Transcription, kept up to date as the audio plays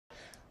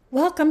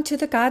Welcome to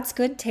the God's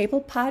Good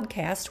Table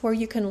podcast, where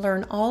you can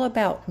learn all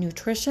about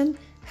nutrition,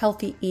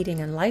 healthy eating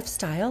and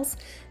lifestyles,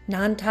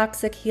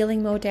 non-toxic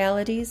healing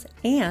modalities,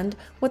 and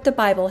what the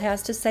Bible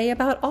has to say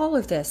about all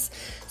of this.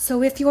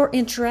 So if you're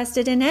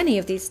interested in any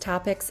of these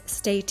topics,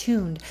 stay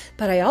tuned.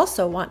 But I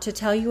also want to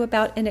tell you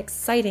about an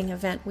exciting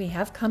event we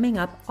have coming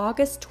up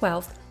August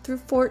 12th through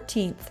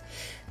 14th.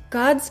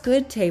 God's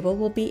Good Table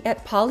will be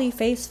at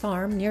Polyface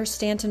Farm near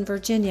Stanton,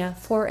 Virginia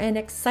for an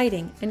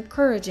exciting,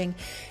 encouraging,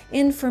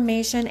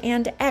 information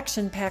and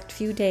action-packed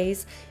few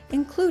days,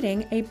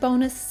 including a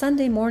bonus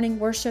Sunday morning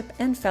worship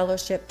and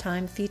fellowship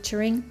time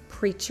featuring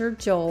Preacher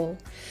Joel.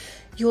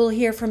 You'll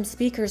hear from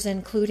speakers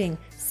including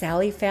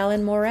Sally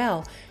Fallon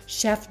Morell,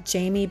 Chef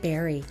Jamie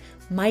Berry,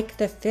 Mike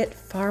the Fit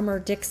Farmer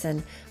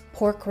Dixon,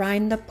 Pork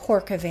Rind the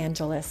Pork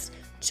Evangelist,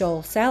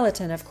 Joel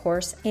Salatin, of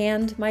course,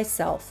 and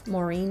myself,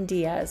 Maureen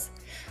Diaz.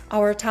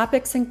 Our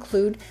topics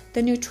include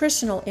the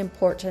nutritional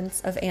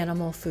importance of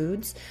animal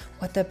foods,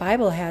 what the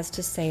Bible has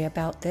to say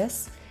about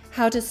this,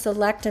 how to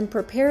select and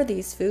prepare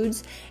these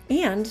foods,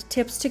 and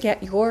tips to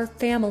get your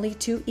family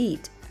to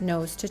eat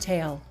nose to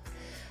tail.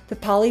 The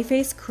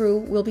Polyface crew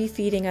will be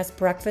feeding us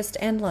breakfast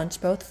and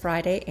lunch both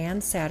Friday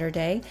and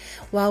Saturday,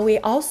 while we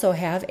also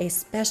have a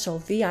special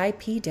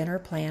VIP dinner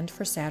planned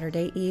for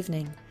Saturday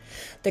evening.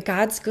 The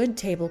God's Good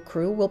Table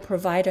crew will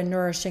provide a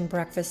nourishing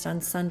breakfast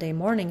on Sunday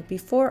morning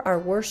before our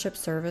worship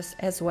service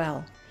as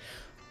well.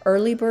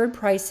 Early bird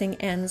pricing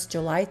ends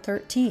July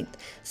 13th,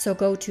 so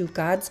go to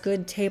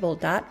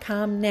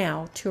godsgoodtable.com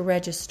now to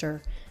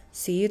register.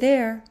 See you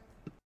there.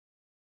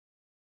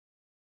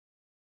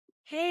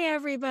 Hey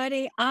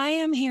everybody, I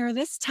am here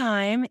this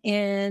time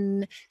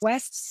in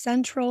West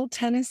Central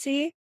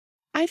Tennessee.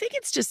 I think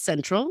it's just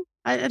central.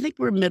 I think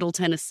we're Middle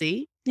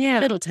Tennessee. Yeah.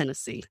 Middle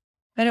Tennessee.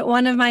 But at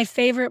one of my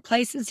favorite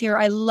places here.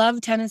 I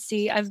love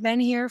Tennessee. I've been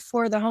here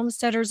for the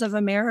Homesteaders of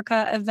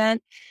America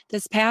event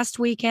this past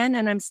weekend,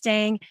 and I'm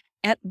staying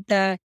at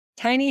the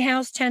Tiny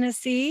House,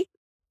 Tennessee.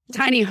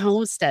 Tiny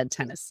Homestead,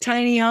 Tennessee.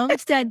 Tiny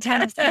Homestead,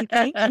 Tennessee.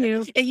 Thank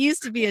you. It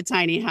used to be a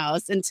tiny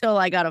house until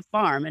I got a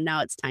farm, and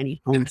now it's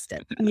Tiny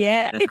Homestead.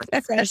 Yeah.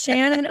 So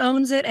Shannon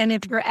owns it, and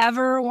if you're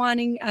ever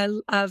wanting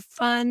a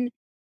fun,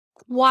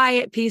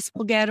 quiet,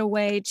 peaceful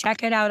getaway,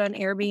 check it out on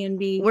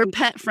Airbnb. We're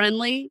pet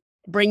friendly.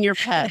 Bring your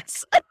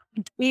pets.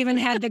 We even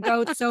had the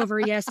goats over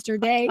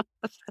yesterday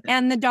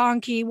and the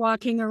donkey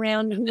walking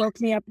around who woke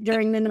me up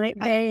during the night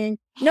baying.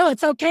 No,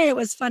 it's okay. It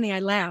was funny. I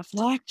laughed.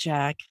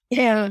 Blackjack.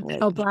 Yeah.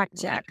 Oh,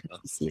 Blackjack.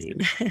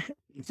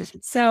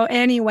 So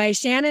anyway,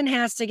 Shannon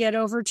has to get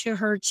over to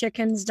her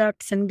chickens,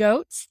 ducks, and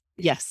goats.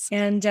 Yes.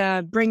 And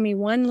bring me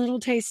one little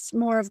taste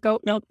more of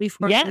goat milk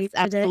before we leave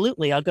today.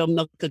 Absolutely. I'll go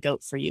milk a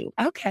goat for you.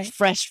 Okay.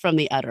 Fresh from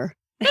the udder.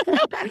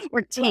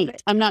 Or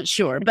taint. I'm not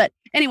sure. But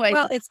anyway.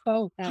 Well, it's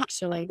both,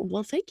 actually.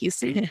 Well, thank you.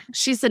 See,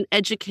 she's an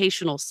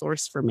educational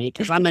source for me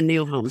because I'm a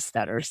new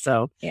homesteader.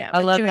 So yeah,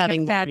 I love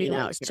having a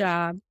fabulous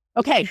job.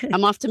 Okay.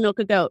 I'm off to milk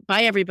a goat.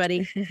 Bye,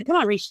 everybody. Come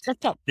on, Reese. Let's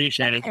go. See you,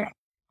 Shannon.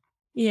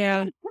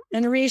 Yeah.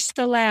 And Reese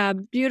the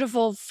lab,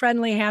 beautiful,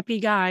 friendly, happy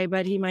guy,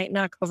 but he might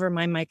knock over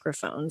my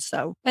microphone.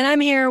 So, and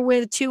I'm here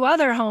with two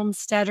other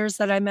homesteaders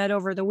that I met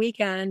over the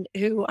weekend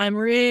who I'm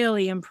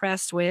really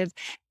impressed with.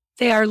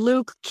 They are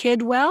Luke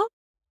Kidwell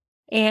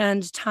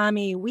and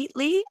Tommy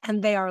Wheatley,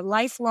 and they are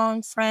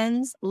lifelong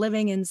friends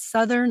living in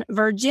Southern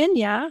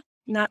Virginia,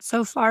 not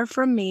so far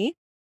from me.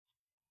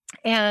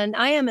 And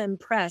I am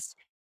impressed.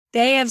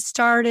 They have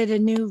started a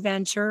new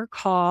venture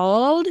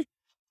called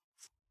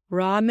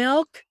Raw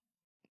Milk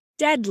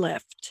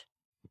Deadlift.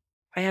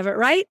 I have it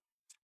right?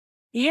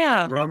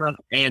 Yeah. Raw milk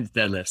and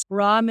deadlifts.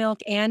 Raw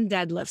Milk and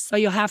Deadlifts. So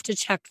you'll have to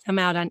check them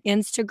out on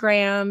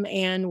Instagram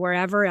and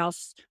wherever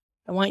else.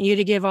 I want you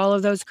to give all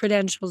of those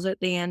credentials at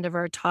the end of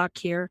our talk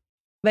here.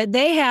 But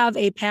they have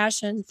a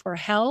passion for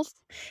health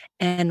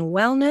and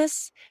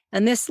wellness,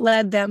 and this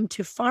led them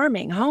to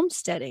farming,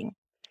 homesteading,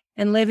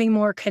 and living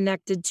more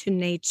connected to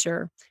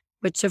nature,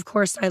 which of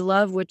course I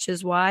love, which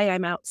is why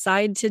I'm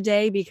outside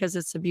today, because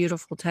it's a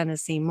beautiful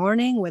Tennessee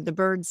morning with the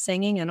birds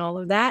singing and all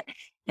of that.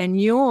 And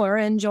you're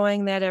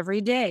enjoying that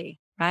every day,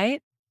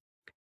 right?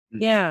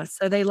 Yeah.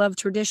 So they love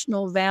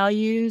traditional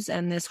values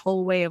and this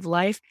whole way of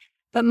life.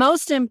 But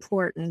most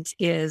important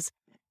is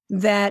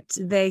that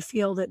they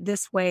feel that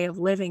this way of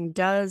living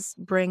does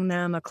bring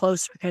them a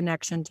closer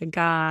connection to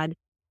God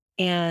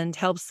and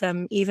helps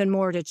them even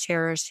more to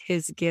cherish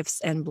his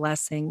gifts and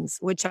blessings,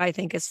 which I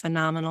think is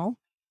phenomenal.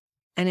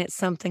 And it's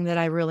something that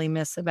I really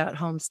miss about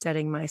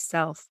homesteading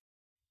myself.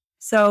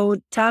 So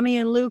Tommy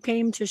and Luke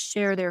aim to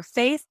share their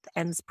faith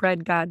and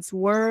spread God's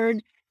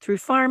word through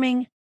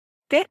farming,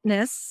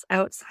 fitness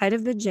outside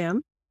of the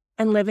gym,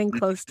 and living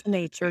close to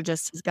nature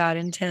just as God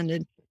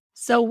intended.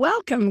 So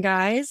welcome,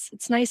 guys.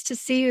 It's nice to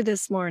see you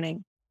this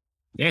morning.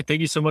 Yeah, thank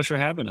you so much for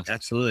having us.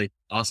 Absolutely.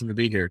 Awesome to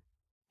be here.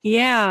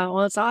 Yeah,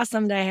 well, it's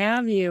awesome to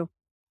have you.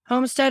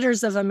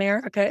 Homesteaders of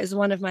America is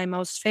one of my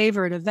most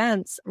favorite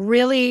events,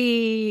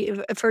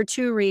 really for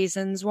two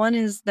reasons. One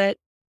is that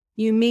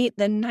you meet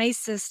the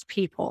nicest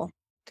people,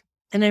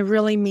 and I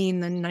really mean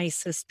the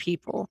nicest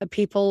people. The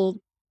people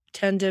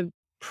tend to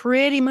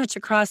pretty much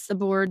across the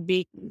board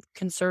be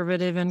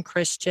conservative and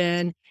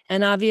Christian,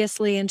 and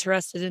obviously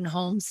interested in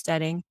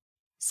homesteading.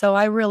 So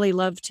I really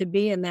love to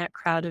be in that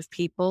crowd of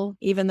people.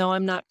 Even though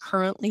I'm not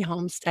currently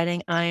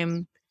homesteading, I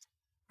am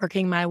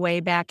working my way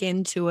back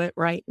into it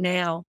right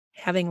now,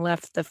 having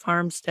left the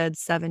farmstead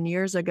 7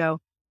 years ago.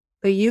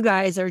 But you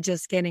guys are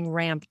just getting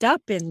ramped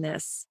up in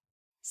this.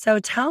 So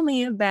tell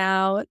me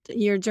about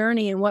your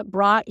journey and what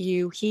brought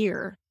you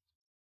here.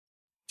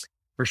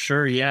 For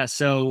sure. Yeah.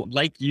 So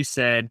like you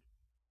said,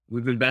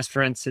 we've been best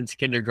friends since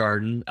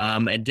kindergarten,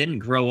 and didn't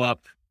grow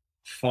up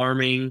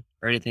farming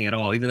or anything at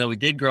all, even though we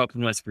did grow up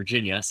in West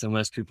Virginia. So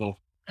most people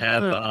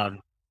have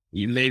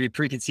maybe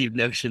preconceived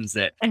notions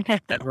that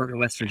everyone in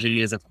West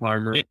Virginia is a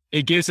farmer.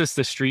 It gives us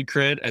the street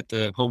cred at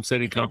the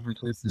homesteading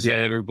conferences. Yeah,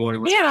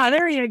 everyone. Yeah,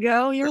 there you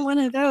go. You're one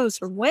of those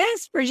from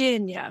West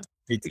Virginia.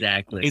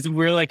 Exactly.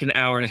 We're like an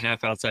hour and a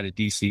half outside of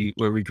DC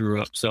where we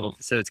grew up. So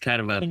it's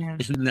kind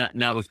of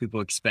not what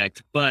people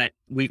expect, but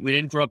we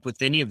didn't grow up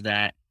with any of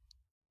that.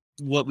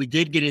 What we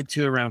did get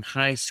into around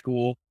high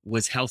school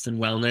was health and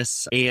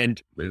wellness.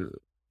 And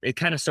it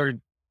kind of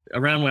started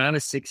around when I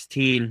was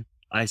 16,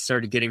 I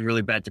started getting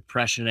really bad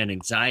depression and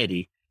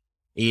anxiety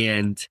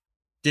and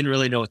didn't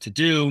really know what to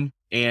do.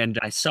 And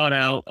I sought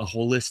out a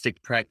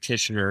holistic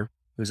practitioner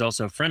who's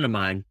also a friend of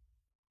mine.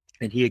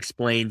 And he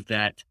explained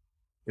that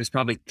it was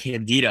probably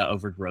candida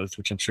overgrowth,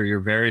 which I'm sure you're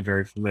very,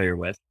 very familiar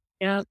with.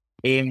 Yeah.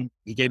 And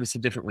he gave me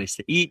some different ways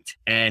to eat.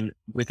 And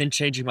within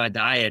changing my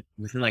diet,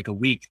 within like a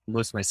week,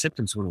 most of my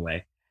symptoms went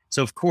away.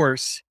 So of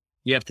course,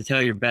 you have to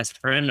tell your best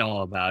friend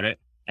all about it.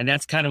 And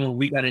that's kind of when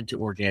we got into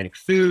organic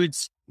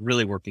foods,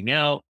 really working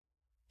out.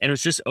 And it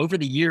was just over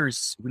the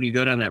years, when you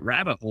go down that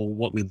rabbit hole,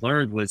 what we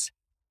learned was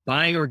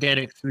buying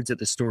organic foods at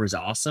the store is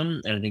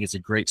awesome. And I think it's a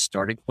great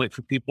starting point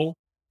for people.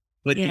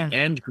 But the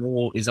end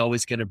goal is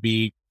always going to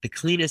be the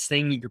cleanest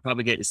thing you could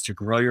probably get is to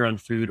grow your own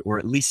food, or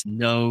at least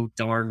know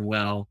darn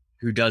well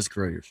who does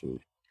grow your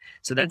food.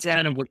 So that's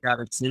kind of what got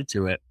us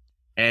into it.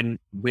 And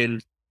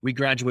when we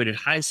graduated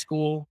high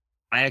school,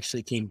 I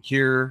actually came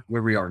here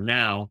where we are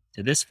now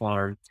to this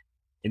farm.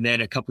 And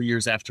then a couple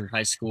years after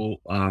high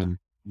school,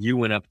 you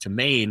went up to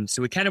Maine.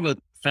 So we kind of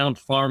found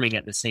farming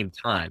at the same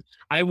time.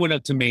 I went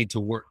up to Maine to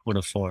work with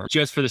a farm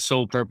just for the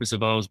sole purpose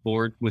of I was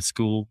bored with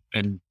school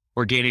and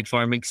organic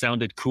farming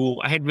sounded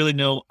cool. I had really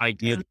no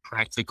idea the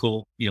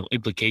practical,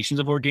 implications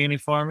of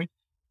organic farming.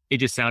 It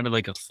just sounded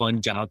like a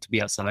fun job to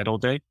be outside all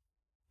day. I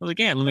was like,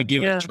 let me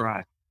give it a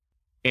try.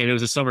 And it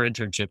was a summer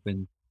internship,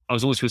 and I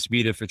was only supposed to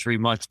be there for 3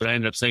 months, but I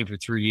ended up staying for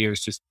 3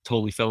 years, just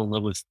totally fell in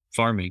love with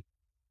farming.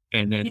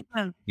 And then,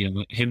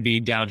 him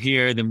being down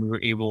here, then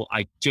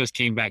I just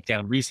came back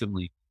down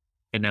recently,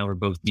 and now we're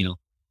both,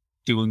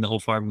 doing the whole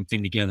farming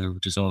thing together,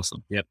 which is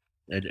awesome. Yep.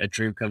 A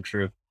dream come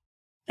true.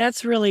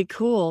 That's really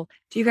cool.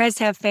 Do you guys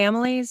have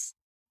families?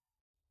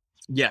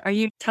 Yeah.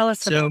 Tell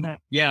us about that.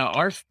 Yeah,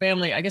 our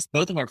family, I guess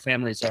both of our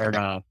families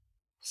are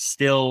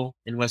still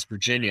in West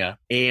Virginia.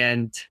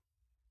 And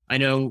I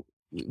know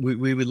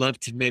we would love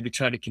to maybe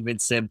try to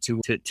convince them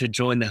to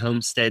join the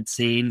homestead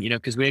scene,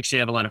 because we actually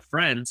have a lot of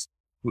friends.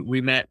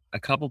 We met a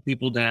couple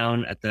people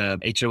down at the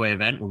HOA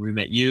event where we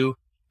met you,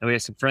 and we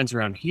have some friends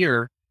around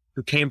here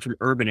who came from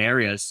urban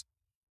areas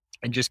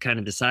and just kind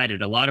of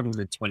decided, a lot of them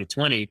in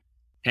 2020,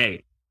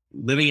 hey,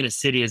 living in a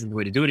city isn't the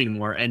way to do it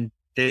anymore. And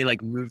they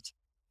moved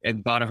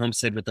and bought a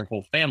homestead with their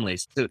whole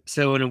families.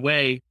 So in a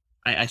way,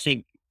 I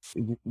think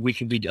we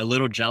can be a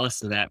little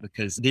jealous of that,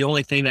 because the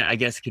only thing that I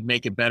guess could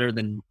make it better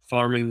than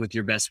farming with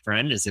your best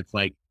friend is if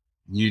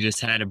you just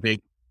had a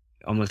big,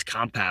 almost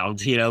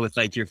compound,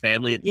 with your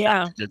family.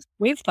 Yeah.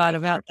 We've thought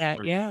about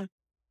that. Yeah.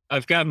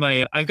 I've got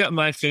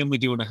my family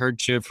doing a herd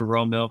share for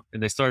raw milk,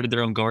 and they started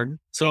their own garden.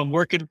 So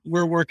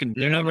we're working.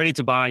 They're not ready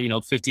to buy,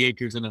 50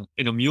 acres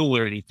in a mule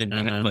or anything,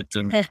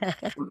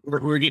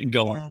 but we're getting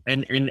going.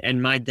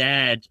 And my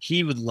dad,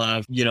 he would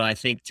love, I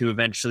think, to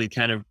eventually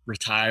kind of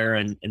retire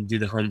and do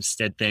the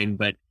homestead thing.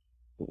 But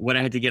what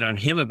I had to get on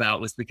him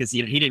about was because,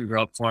 he didn't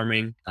grow up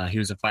farming. He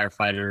was a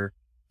firefighter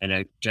and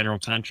a general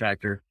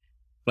contractor,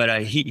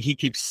 but he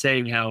keeps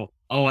saying how,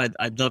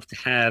 I'd love to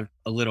have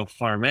a little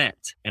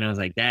farmette. And I was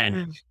like,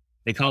 Dad,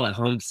 they call it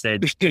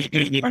homestead.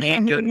 You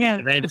can't go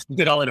they just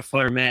call it a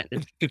farmette.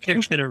 They're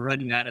going to run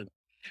you out of it.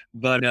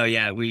 But no,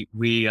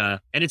 we and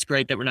it's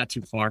great that we're not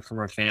too far from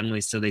our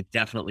families, so they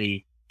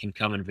definitely can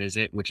come and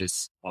visit, which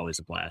is always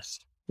a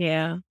blast.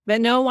 Yeah,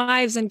 but no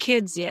wives and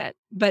kids yet.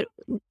 But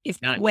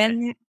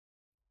when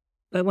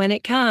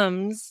it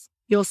comes,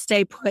 you'll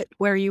stay put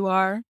where you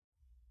are.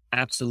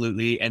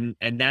 Absolutely. And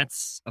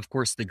that's, of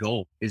course, the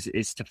goal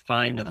is to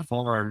find a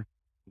farm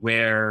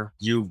where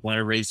you want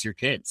to raise your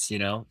kids,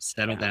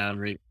 settle down.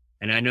 Right.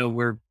 And I know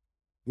we're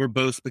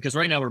both, because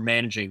right now we're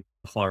managing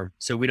a farm.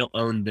 So we don't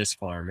own this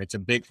farm. It's a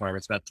big farm.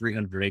 It's about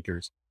 300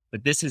 acres,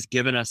 but this has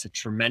given us a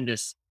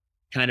tremendous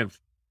kind of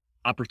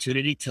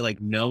opportunity to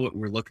know what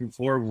we're looking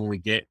for when we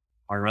get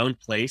our own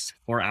place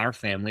for our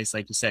families.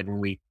 Like you said, when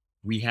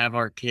we have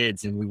our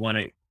kids and we want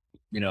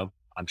to,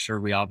 I'm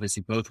sure we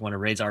obviously both want to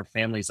raise our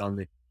families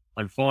on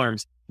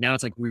farms. Now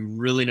it's we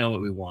really know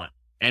what we want.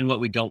 and what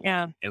we don't.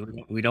 Yeah.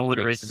 We don't want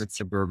to raise them in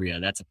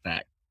suburbia. That's a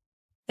fact.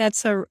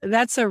 That's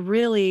a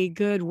really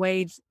good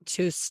way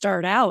to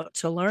start out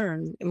to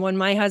learn. When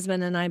my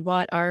husband and I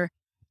bought our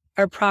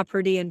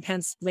property in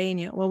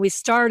Pennsylvania, well, we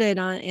started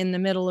in the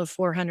middle of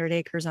 400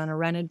 acres on a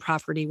rented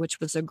property, which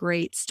was a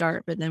great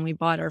start. But then we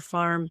bought our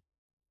farm,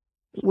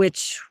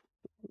 which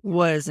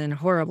was in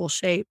horrible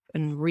shape,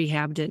 and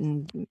rehabbed it.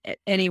 And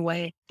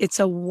anyway,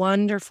 it's a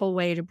wonderful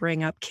way to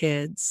bring up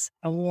kids.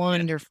 A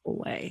wonderful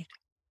way.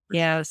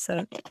 Yeah.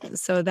 So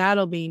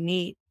that'll be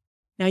neat.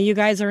 Now you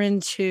guys are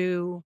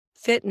into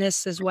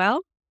fitness as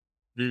well.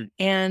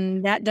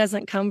 And that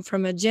doesn't come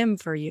from a gym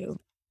for you.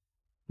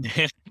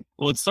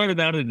 Well, it started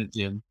out in a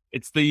gym.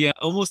 It's the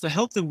almost the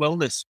health and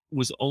wellness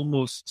was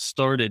almost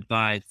started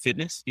by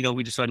fitness.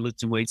 We just started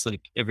lifting weights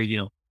like every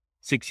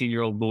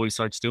 16-year-old boy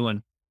starts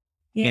doing.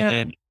 Yeah.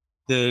 And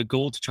the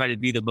goal to try to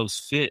be the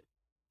most fit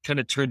kind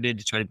of turned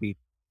into try to be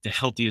the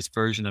healthiest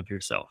version of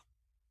yourself.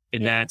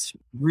 And that's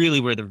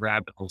really where the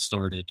rabbit hole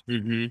started.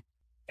 Mm-hmm.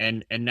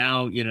 And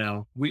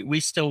now, we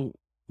still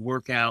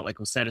work out, like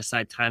we'll set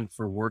aside time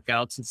for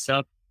workouts and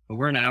stuff, but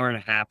we're an hour and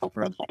a half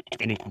from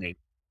anything.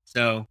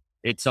 So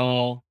it's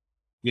all,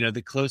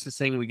 the closest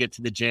thing we get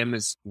to the gym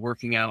is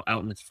working out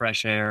in the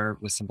fresh air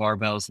with some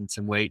barbells and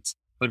some weights.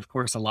 But of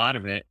course, a lot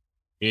of it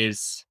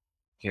is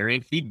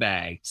carrying feed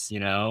bags,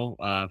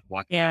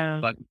 walking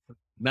out with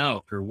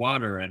milk or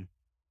water. And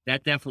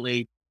that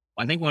definitely,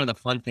 I think one of the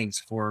fun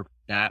things for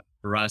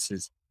us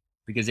is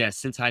because,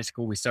 since high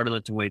school, we started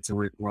lifting weights, so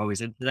we're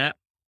always into that.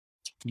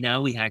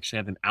 Now we actually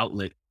have an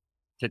outlet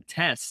to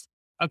test,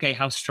 okay,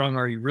 how strong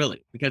are you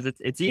really? Because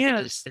it's easy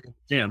to sit in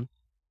the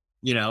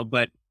gym,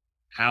 but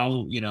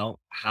how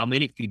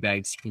many feed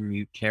bags can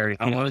you carry?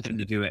 How long can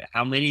you do it?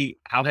 How heavy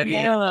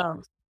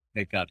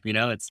pick up?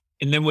 It's,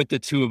 and then with the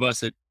two of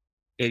us,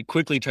 it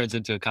quickly turns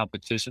into a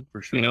competition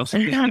for sure.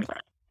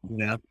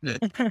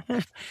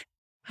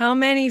 How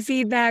many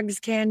feed bags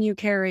can you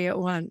carry at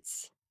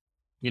once?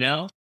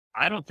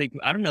 I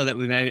don't know that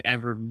we've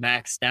ever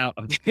maxed out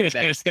on the feed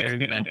bags.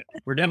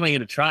 We're definitely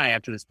going to try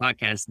after this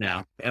podcast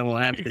now, and we'll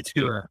have to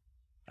do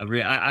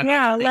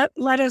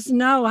let us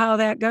know how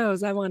that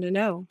goes. I want to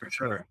know. For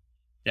sure.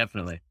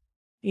 Definitely.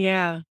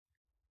 Yeah.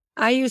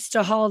 I used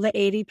to haul the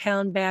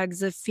 80-pound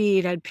bags of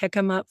feed. I'd pick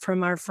them up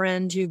from our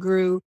friend who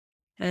grew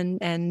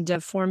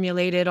and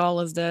formulated all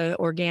of the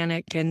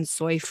organic and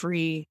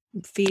soy-free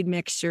feed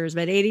mixtures,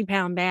 but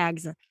 80-pound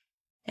bags.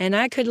 And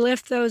I could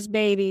lift those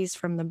babies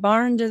from the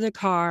barn to the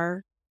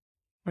car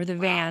or the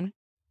van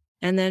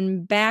and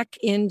then back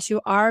into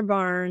our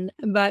barn.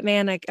 But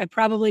man, I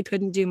probably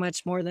couldn't do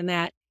much more than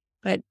that.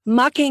 But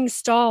mucking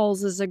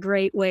stalls is a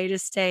great way to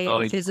stay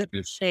in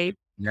physical shape.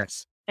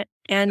 Yes.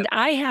 And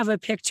I have a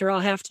picture, I'll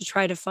have to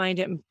try to find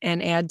it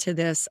and add to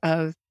this,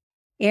 of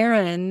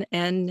Erin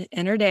and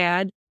her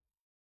dad,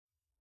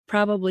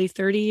 probably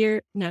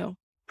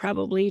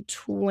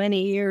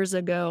 20 years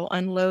ago,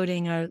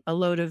 unloading a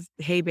load of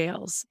hay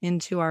bales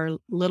into our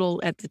little,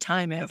 at the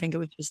time, I think it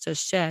was just a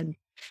shed.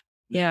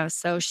 Yeah.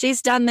 So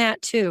she's done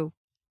that too.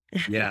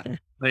 Yeah.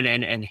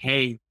 And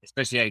hay,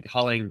 especially like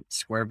hauling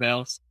square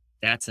bales,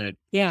 that's a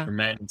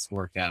tremendous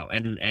workout.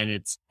 And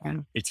it's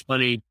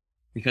funny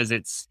because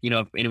it's,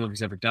 if anyone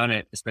who's ever done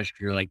it, especially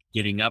if you're like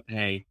getting up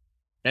hay,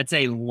 that's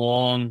like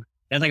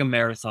a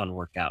marathon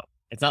workout.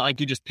 It's not like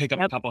you just pick up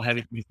a couple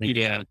heavy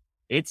things.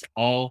 It's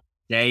all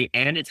day,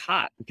 and it's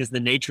hot because the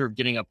nature of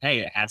getting up hay,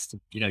 it has to,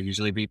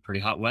 usually be pretty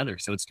hot weather.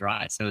 So it's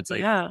dry. So it's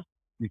like,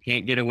 you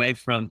can't get away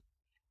from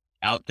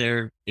out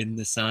there in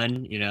the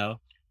sun,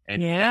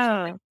 and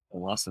that's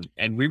awesome.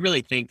 And we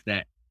really think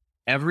that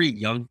every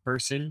young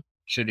person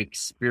should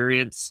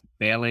experience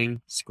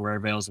baling square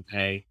bales of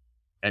hay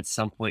at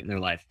some point in their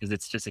life, because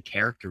it's just a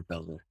character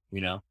builder,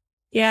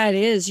 Yeah, it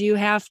is.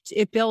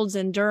 It builds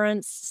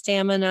endurance,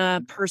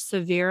 stamina,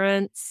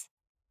 perseverance.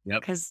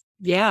 Yep. Because,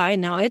 I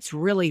know it's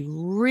really,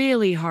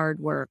 really hard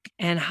work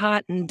and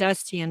hot and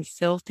dusty and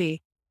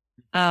filthy.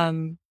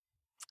 Trying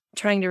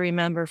to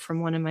remember from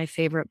one of my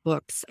favorite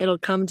books. It'll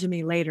come to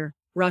me later.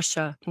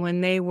 Russia,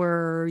 when they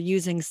were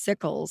using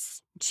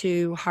sickles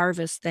to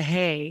harvest the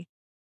hay,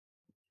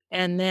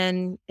 and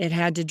then it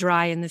had to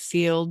dry in the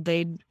field.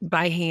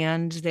 By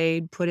hand,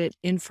 they'd put it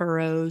in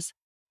furrows,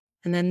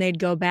 and then they'd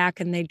go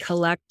back and they'd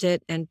collect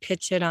it and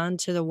pitch it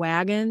onto the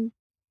wagon.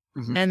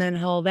 Mm-hmm. And then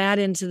haul that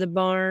into the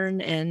barn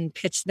and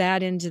pitch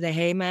that into the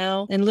hay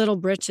mow. And Little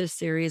Britches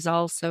series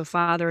also,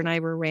 Father and I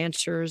were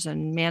ranchers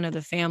and man of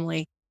the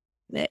family.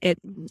 It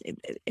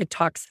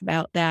talks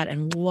about that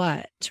and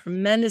what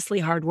tremendously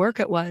hard work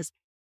it was.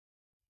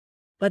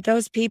 But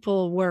those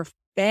people were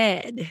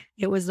fed.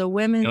 It was a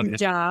women's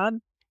job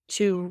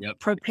to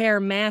prepare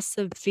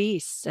massive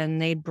feasts,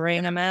 and they'd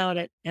bring them out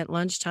at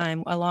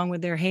lunchtime along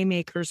with their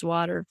haymakers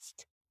water,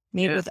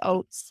 made with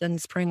oats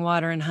and spring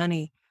water and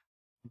honey.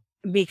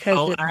 Because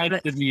I'll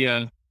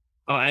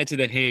add to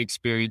the hay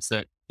experience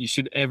that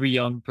every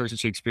young person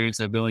should experience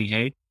that baling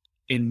hay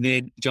and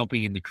then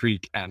jumping in the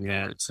creek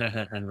afterwards.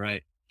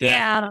 Right.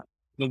 The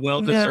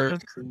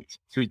well-deserved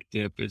creek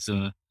dip is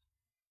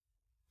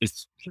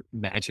it's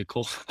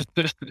magical.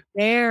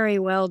 Very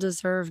well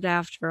deserved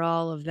after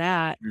all of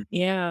that.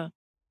 Yeah.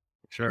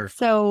 Sure.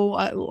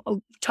 So,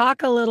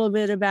 talk a little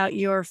bit about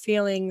your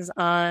feelings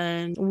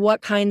on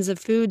what kinds of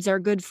foods are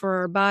good for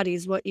our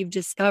bodies, what you've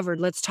discovered.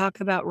 Let's talk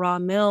about raw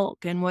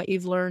milk and what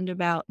you've learned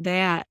about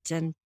that.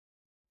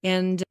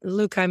 And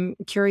Luke, I'm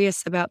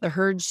curious about the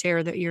herd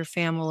share that your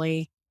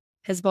family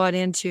has bought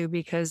into,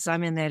 because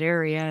I'm in that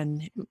area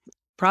and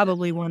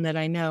probably one that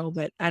I know,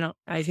 but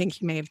I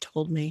think you may have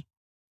told me.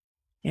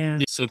 Yeah.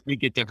 So if we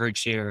get the herd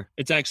share,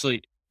 it's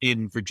actually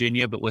in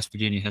Virginia, but West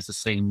Virginia has the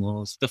same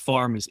laws. The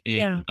farm is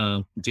in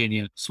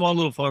Virginia, small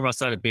little farm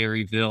outside of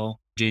Berryville,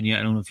 Virginia.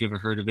 I don't know if you ever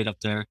heard of it up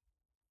there.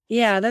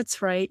 Yeah,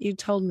 that's right. You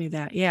told me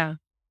that. Yeah.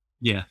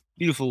 Yeah.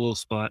 Beautiful little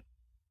spot.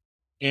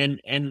 And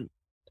then,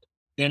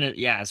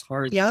 as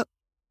far as Yep.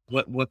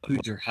 what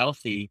foods are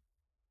healthy,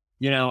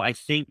 I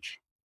think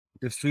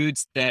the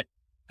foods that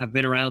have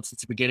been around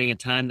since the beginning of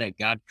time that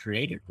God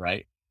created,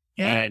 right?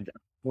 Yeah. And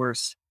of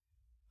course,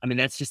 I mean,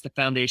 that's just the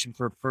foundation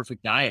for a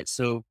perfect diet.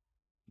 So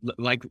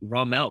like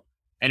raw milk.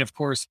 And of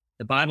course,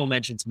 the Bible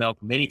mentions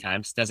milk many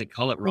times, doesn't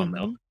call it raw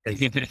milk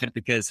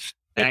because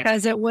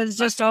it was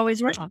just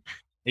always wrong.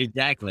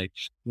 Exactly.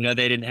 They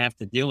didn't have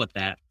to deal with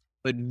that.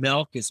 But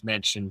milk is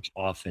mentioned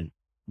often.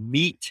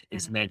 Meat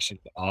is mentioned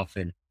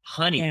often.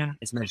 Honey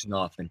is mentioned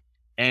often.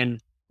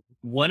 And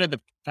one of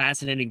the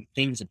fascinating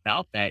things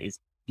about that is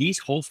these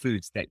whole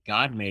foods that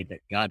God made, that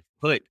God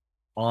put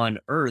on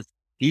earth,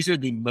 these are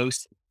the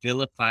most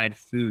vilified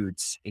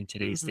foods in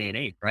today's day and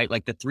age, right?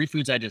 Like the 3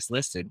 foods I just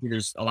listed,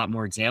 there's a lot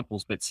more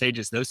examples, but say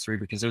just those 3,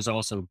 because those are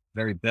also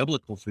very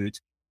biblical foods.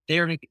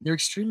 They're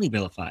extremely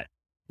vilified.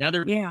 Now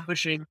they're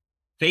pushing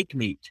fake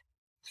meat,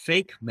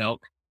 fake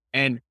milk,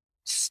 and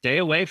stay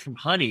away from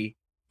honey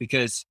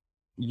because,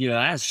 it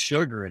has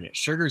sugar in it.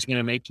 Sugar is going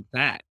to make you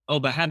fat. Oh,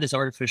 but have this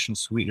artificial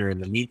sweetener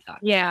in the meantime.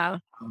 Yeah.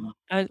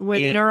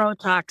 With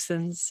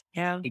neurotoxins.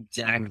 Yeah.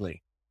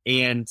 Exactly.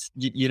 And,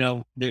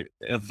 there's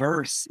a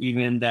verse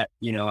even that,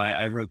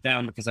 I wrote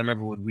down because I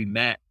remember when we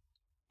met,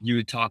 you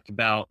had talked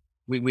about,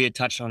 we had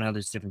touched on how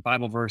there's different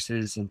Bible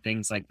verses and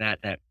things like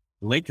that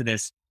relate to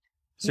this.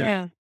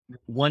 So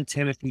 1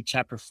 Timothy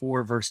chapter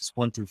 4, verses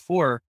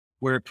 1-4,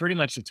 where it pretty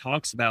much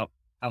talks about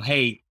how,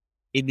 hey,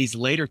 in these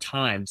later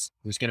times,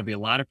 there's going to be a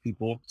lot of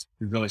people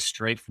who go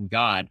astray from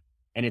God.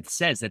 And it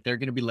says that they're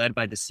going to be led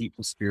by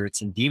deceitful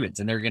spirits and demons,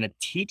 and they're going to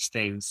teach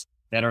things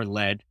that are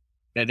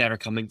that are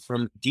coming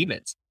from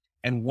demons.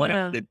 And one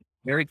of the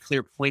very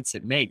clear points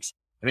it makes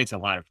a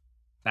lot of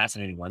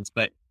fascinating ones,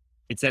 but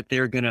it's that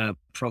they're going to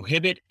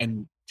prohibit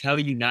and tell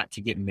you not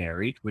to get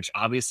married, which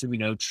obviously we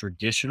know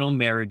traditional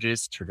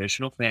marriages,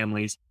 traditional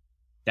families,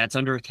 that's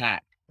under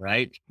attack,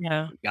 right?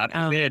 Yeah. God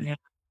forbid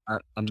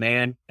a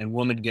man and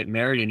woman get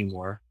married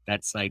anymore.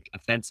 That's like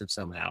offensive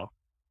somehow.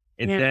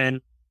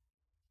 And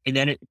then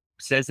it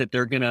says that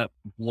they're going to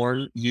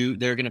warn you,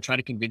 they're going to try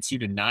to convince you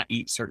to not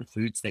eat certain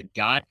foods that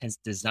God has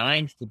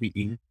designed to be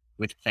eaten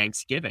with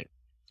thanksgiving.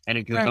 And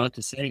it goes on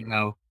to say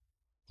how,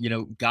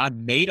 God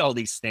made all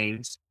these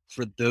things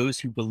for those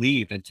who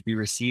believe and to be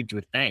received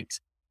with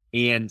thanks.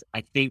 And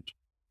I think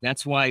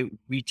that's why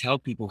we tell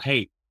people,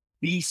 hey,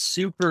 be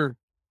super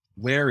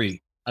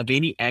wary of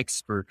any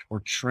expert or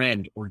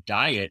trend or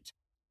diet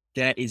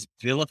that is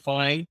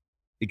vilifying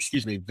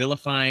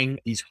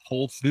these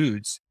whole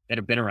foods that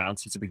have been around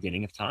since the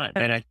beginning of time.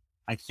 And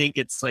I think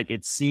it's like,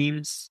 it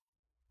seems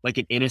like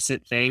an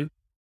innocent thing.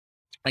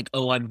 Like,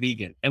 oh, I'm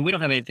vegan. And we don't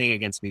have anything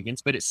against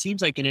vegans, but it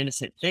seems like an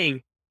innocent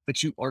thing,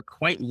 but you are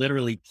quite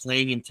literally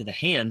playing into the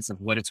hands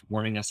of what it's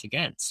warning us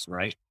against,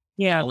 right?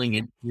 Yeah. Falling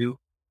into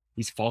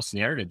these false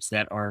narratives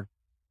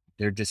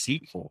they're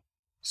deceitful.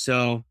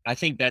 So I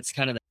think that's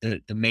kind of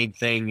the main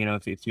thing,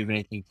 if you have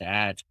anything to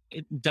add.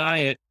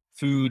 Diet,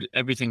 food,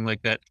 everything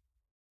like that.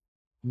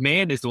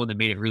 Man is the one that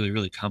made it really,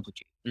 really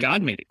complicated.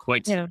 God made it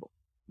quite simple.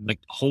 Like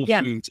whole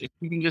foods. If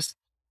you can just,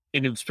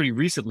 and it was pretty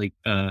recently,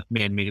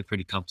 man made it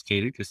pretty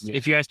complicated. Because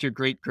if you asked your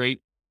great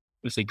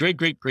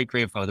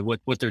grandfather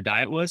what their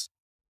diet was,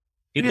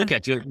 he'd look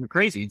at you like you're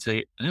crazy. He'd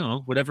say, I don't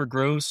know, whatever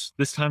grows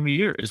this time of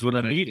year is what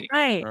I'm eating.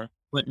 Right.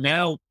 But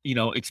now,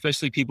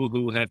 especially people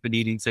who have been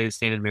eating, say, the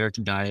standard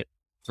American diet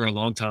for a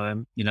long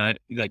time,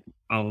 like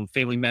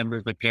family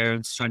members, my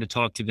parents, trying to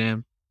talk to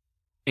them.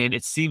 And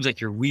it seems like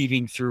you're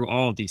weaving through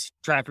all of these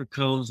traffic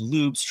cones,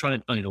 loops,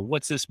 trying to,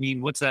 what's this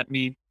mean? What's that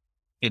mean?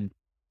 And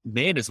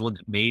man is the one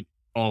that made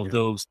all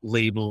those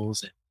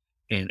labels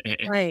and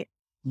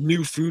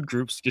new food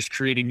groups, just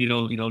creating,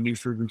 new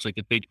food groups like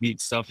the baked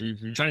meat stuff,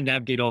 trying to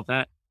navigate all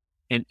that.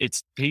 And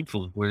it's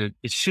painful where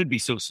it should be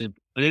so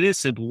simple. But it is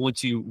simple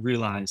once you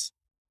realize,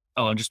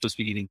 oh, I'm just supposed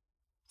to be eating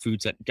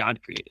foods that God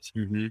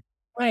created.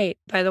 Right.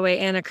 By the way,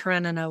 Anna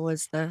Karenina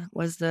was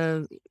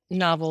the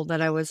novel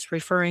that I was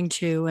referring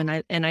to,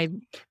 and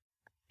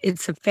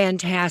it's a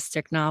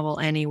fantastic novel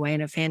anyway,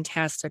 and a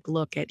fantastic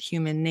look at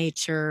human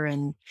nature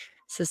and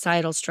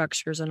societal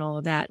structures and all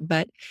of that.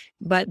 But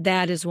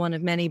that is one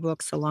of many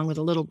books, along with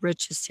the Little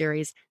Britches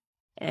series,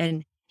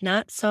 and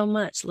Not so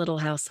much Little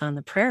House on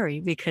the Prairie,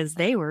 because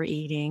they were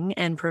eating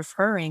and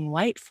preferring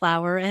white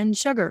flour and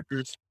sugar.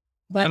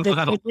 But the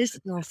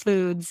traditional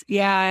foods,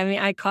 yeah, I mean,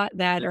 I caught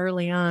that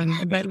early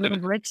on, but Little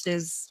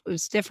Britches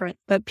was different.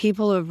 But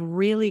people have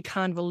really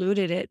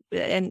convoluted it.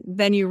 And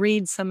then you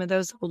read some of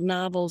those old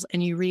novels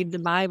and you read the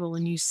Bible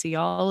and you see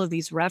all of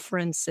these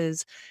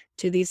references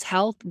to these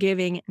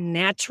health-giving,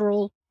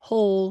 natural,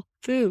 whole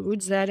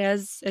foods that,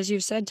 as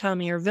you've said,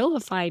 Tommy, are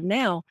vilified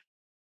now.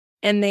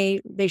 And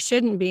they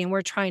shouldn't be, and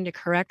we're trying to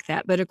correct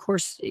that. But of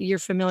course, you're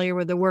familiar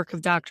with the work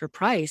of Dr.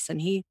 Price,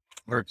 and he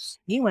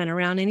went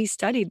around and he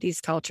studied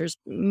these cultures.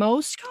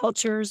 Most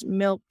cultures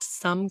milked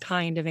some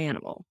kind of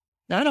animal,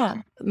 not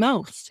all, but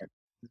most.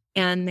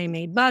 And they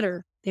made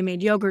butter, they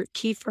made yogurt,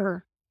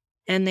 kefir,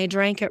 and they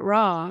drank it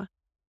raw.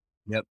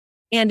 Yep.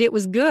 And it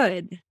was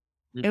good.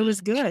 It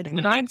was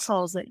good. God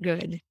calls it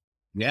good.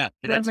 Yeah.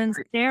 Reverend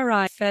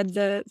Sarai fed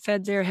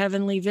their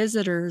heavenly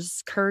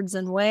visitors curds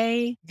and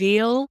whey,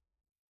 veal,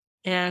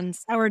 and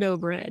sourdough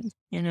bread,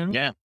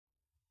 Yeah.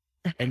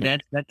 And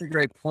that's a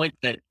great point,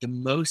 that the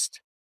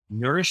most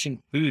nourishing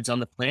foods on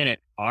the planet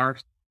are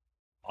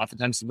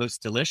oftentimes the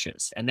most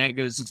delicious. And that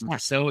goes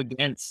so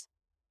against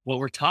what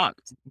we're taught.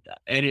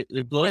 And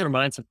it blows our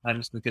minds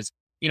sometimes because,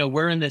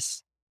 we're in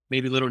this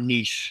maybe little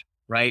niche,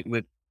 right?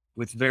 With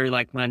very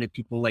like-minded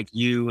people like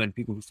you and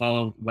people who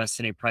follow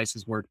Weston A.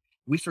 Price's work.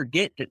 We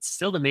forget that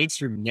still the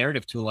mainstream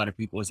narrative to a lot of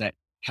people is that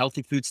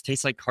healthy foods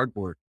taste like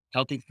cardboard.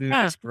 Healthy food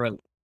is gross.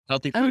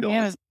 Healthy food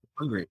always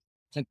hungry.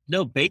 It's like,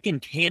 no, bacon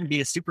can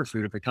be a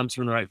superfood if it comes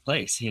from the right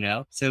place,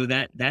 So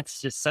that's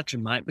just such a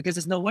mind, because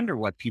it's no wonder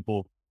why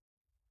people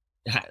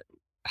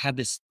have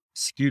this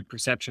skewed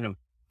perception of,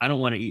 I don't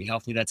want to eat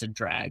healthy. That's a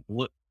drag.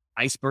 Look,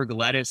 iceberg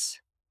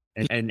lettuce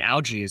and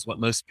algae is what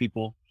most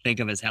people think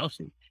of as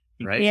healthy,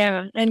 right?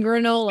 Yeah, and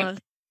granola.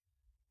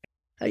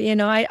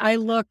 I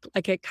look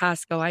like at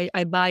Costco.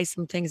 I buy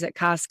some things at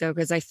Costco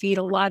because I feed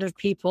a lot of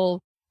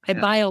people. I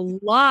buy a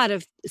lot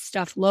of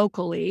stuff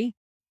locally.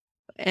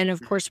 And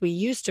of course, we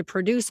used to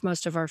produce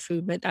most of our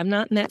food, but I'm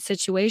not in that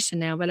situation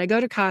now. But I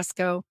go to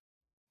Costco.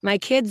 My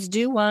kids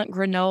do want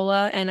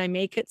granola, and I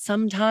make it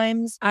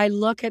sometimes. I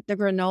look at the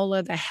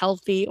granola, the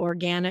healthy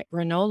organic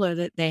granola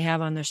that they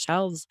have on the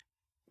shelves.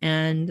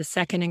 And the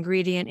second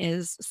ingredient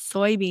is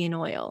soybean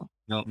oil.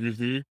 No.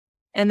 Mm-hmm.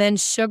 And then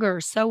sugar.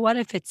 So what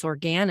if it's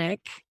organic?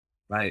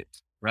 Right.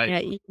 Yeah,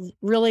 you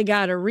really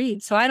got to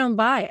read. So I don't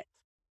buy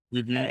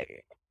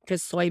it.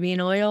 Because soybean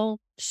oil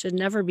should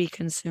never be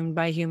consumed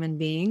by human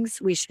beings.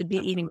 We should be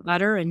eating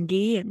butter and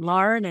ghee and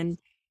lard and,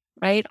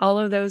 right, all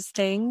of those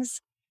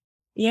things.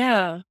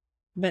 Yeah,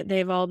 but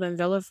they've all been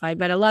vilified.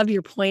 But I love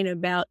your point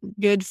about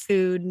good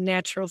food,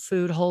 natural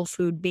food, whole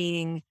food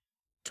being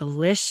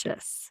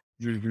delicious.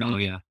 Oh,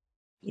 yeah.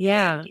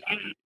 Yeah.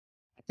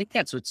 I think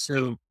that's what's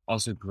so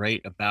also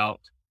great about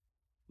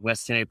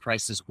Weston A.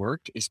 Price's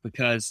work, is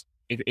because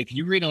if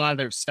you read a lot of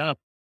their stuff,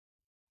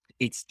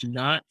 it's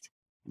not,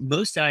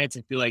 most diets,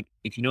 I feel like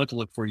if you know what to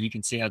look for, you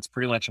can see how it's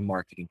pretty much a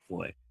marketing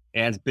ploy.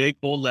 It has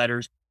big, bold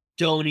letters.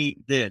 Don't eat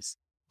this.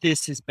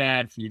 This is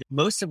bad for you.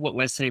 Most of what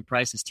Weston A.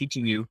 Price is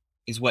teaching you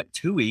is what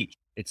to eat.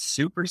 It's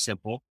super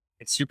simple.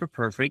 It's super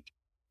perfect.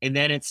 And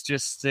then it's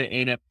just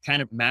in a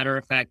kind of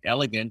matter-of-fact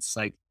elegance,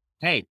 like,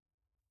 hey,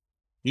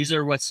 these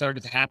are what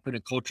started to happen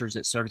in cultures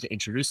that started to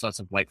introduce lots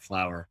of white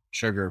flour,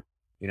 sugar,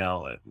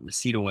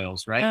 seed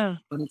oils, right? Yeah.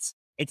 But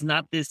it's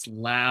not this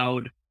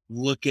loud,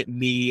 look at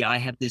me, I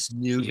have this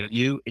new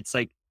you. It's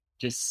like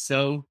just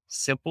so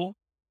simple.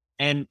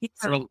 And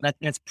so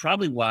that's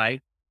probably why,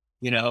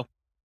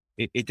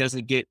 it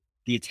doesn't get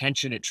the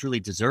attention it truly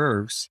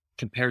deserves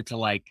compared to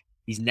like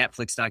these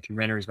Netflix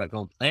documentaries about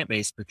going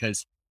plant-based,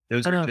 because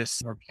those are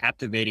just more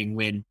captivating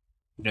when,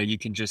 you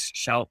can just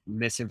shout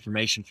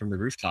misinformation from the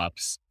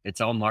rooftops. It's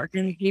all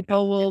marketing. And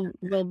people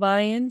will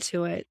buy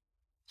into it.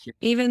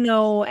 Even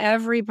though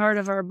every part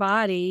of our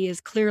body is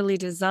clearly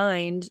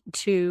designed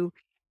to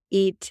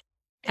eat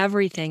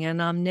everything, an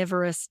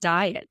omnivorous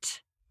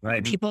diet.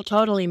 Right. People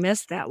totally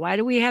miss that. Why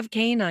do we have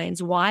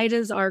canines? Why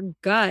does our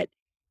gut,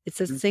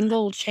 it's a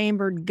single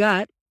chambered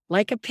gut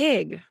like a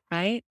pig,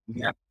 right?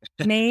 Yeah.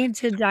 Made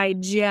to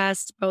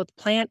digest both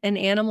plant and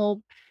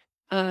animal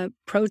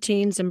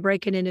proteins and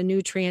break it into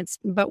nutrients,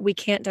 but we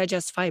can't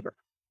digest fiber.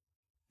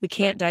 We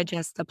can't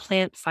digest the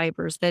plant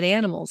fibers that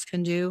animals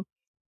can do.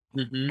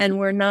 And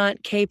we're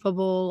not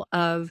capable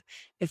of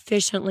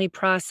efficiently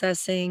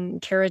processing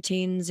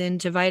carotenes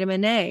into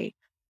vitamin A,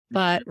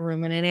 but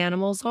ruminant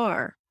animals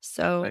are.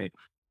 So,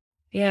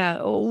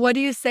 yeah. What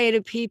do you say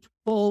to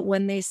people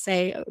when they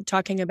say,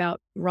 talking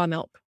about raw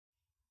milk?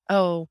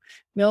 Oh,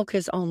 milk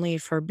is only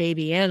for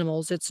baby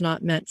animals. It's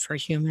not meant for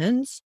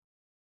humans.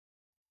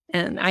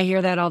 And I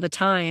hear that all the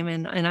time,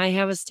 and I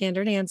have a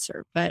standard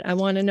answer, but I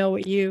want to know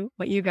what you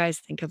guys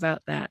think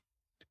about that.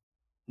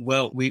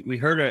 Well, we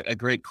heard a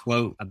great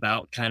quote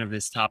about kind of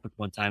this topic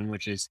one time,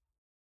 which is,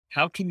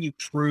 how can you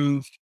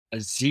prove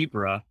a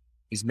zebra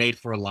is made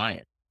for a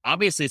lion?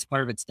 Obviously, it's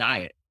part of its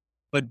diet,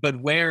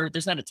 but where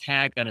there's not a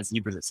tag on a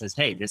zebra that says,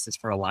 hey, this is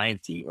for a lion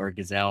to eat, or a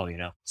gazelle,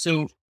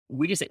 So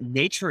we just,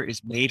 nature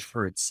is made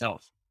for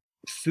itself.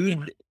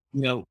 food,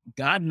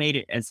 God made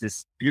it as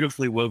this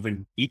beautifully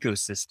woven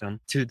ecosystem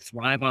to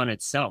thrive on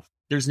itself.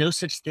 There's no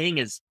such thing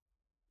as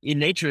in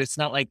nature. It's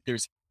not like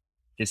this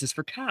is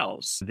for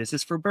cows, this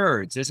is for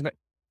birds,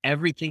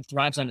 everything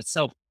thrives on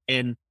itself.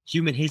 And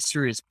human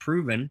history has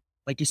proven,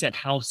 like you said,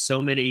 how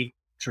so many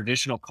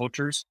traditional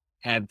cultures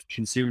have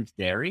consumed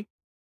dairy.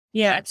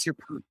 Yeah. That's your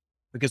proof.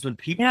 Because when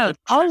people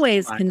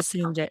always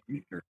consumed it.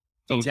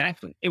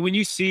 Exactly. And when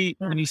you see,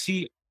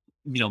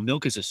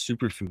 milk is a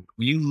superfood,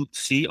 when you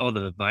see all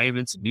the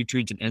vitamins,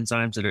 nutrients, and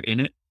enzymes that are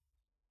in it,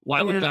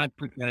 why would God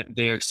put that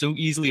there so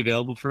easily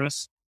available for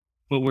us,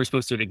 but we're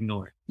supposed to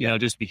ignore it?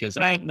 Just because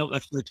no,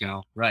 that's the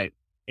cow. Right.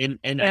 And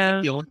I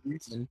think the only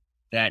reason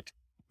that,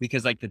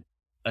 because like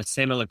a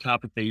similar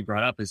topic that you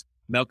brought up is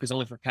milk is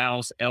only for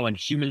cows. And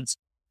humans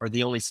are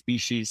the only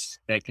species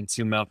that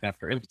consume milk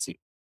after infancy.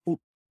 Well,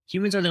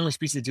 humans are the only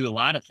species that do a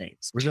lot of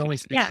things. We're the only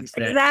species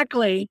that...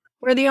 Exactly.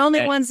 We're the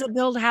only ones that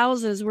build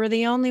houses. We're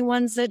the only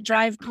ones that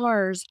drive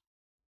cars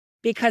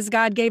because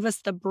God gave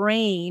us the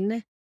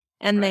brain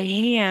and the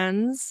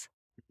hands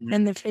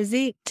and the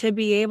physique to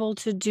be able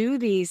to do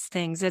these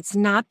things. It's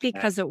not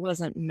because it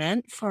wasn't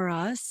meant for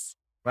us.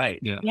 Right.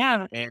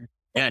 Yeah.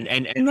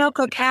 And milk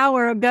a cow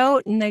or a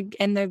goat, and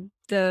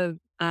the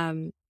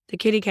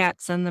kitty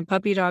cats and the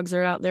puppy dogs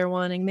are out there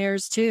wanting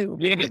theirs too.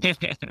 Yeah.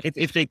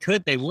 If they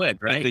could, they would,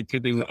 right? If they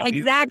could, they would.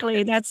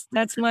 Exactly. That's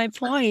my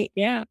point.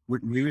 Yeah. We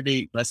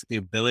really blessed with the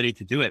ability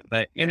to do it,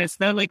 and it's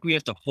not like we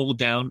have to hold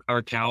down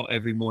our cow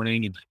every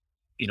morning and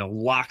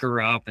lock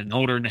her up and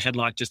hold her in the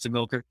headlock just to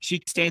milk her.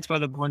 She stands by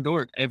the barn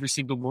door every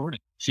single morning.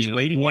 She's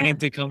waiting, wanting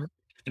to come.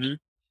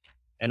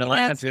 And a lot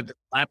of times we have to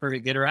slap her to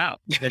get her out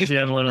because she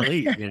doesn't want to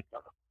leave.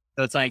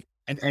 So it's like,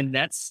 and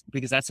that's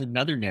because that's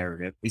another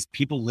narrative. These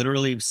people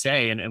literally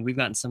say, and we've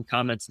gotten some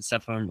comments and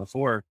stuff on them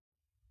before.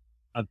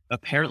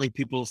 Apparently,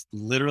 people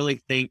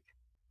literally think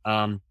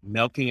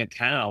milking a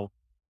cow,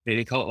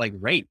 they call it like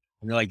rape,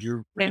 and they're like,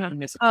 "You're raping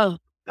this." Oh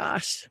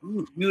gosh,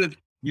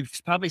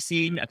 you've probably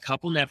seen a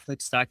couple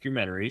Netflix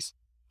documentaries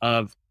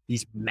of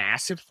these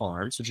massive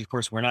farms, which of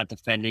course we're not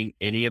defending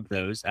any of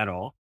those at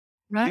all.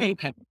 Right? You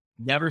have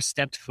never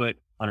stepped foot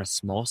on a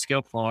small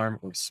scale farm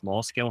or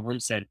small scale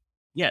homestead.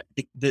 Yeah,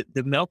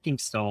 the milking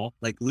stall,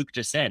 like Luke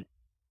just said,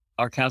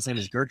 our cow's name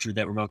is Gertrude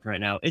that we're milking right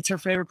now. It's her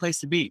favorite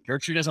place to be.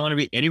 Gertrude doesn't want to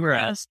be anywhere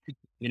else.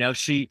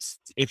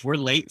 If we're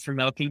late for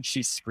milking,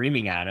 she's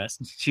screaming at us.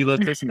 She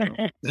loves us.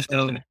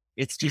 So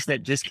it's just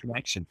that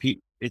disconnection.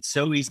 It's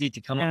so easy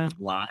to come up with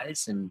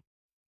lies and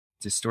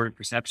distorted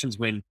perceptions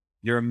when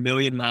you're a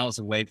million miles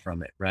away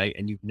from it, right?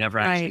 And you've never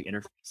actually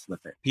interfaced with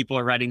it. People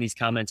are writing these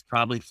comments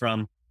probably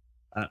from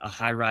a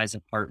high-rise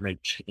apartment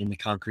in the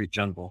concrete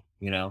jungle,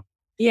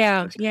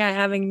 Yeah,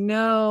 having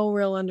no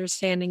real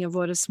understanding of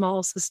what a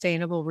small,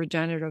 sustainable,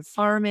 regenerative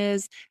farm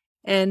is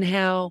and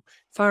how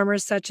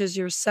farmers such as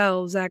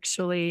yourselves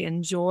actually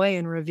enjoy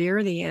and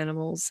revere the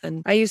animals.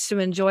 And I used to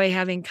enjoy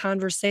having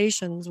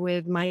conversations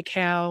with my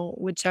cow,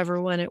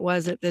 whichever one it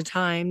was at the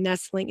time,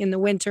 nestling in the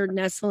winter,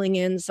 nestling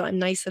in, so I'm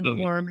nice and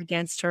warm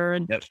against her.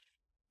 And it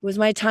was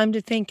my time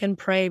to think and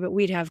pray, but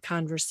we'd have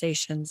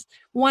conversations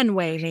one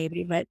way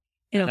maybe, but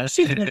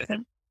she'd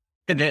listen.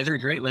 They're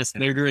great listeners.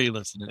 They're great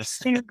listeners.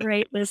 They're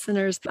great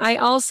listeners. I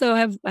also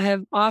have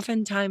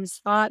oftentimes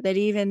thought that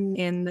even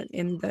in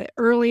the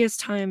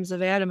earliest times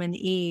of Adam and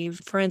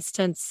Eve, for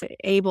instance,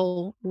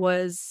 Abel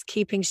was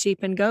keeping sheep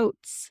and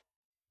goats.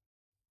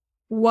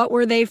 What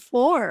were they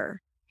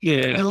for?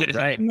 Yeah,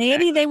 right.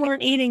 Maybe they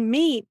weren't eating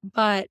meat,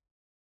 but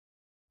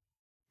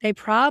they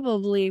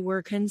probably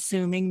were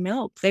consuming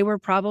milk. They were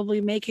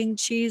probably making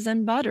cheese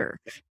and butter.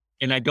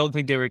 And I don't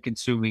think they were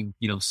consuming,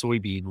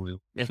 soybean oil.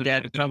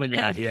 That probably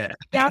not. Yeah,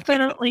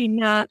 definitely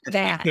not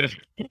that.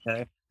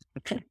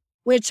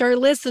 Which our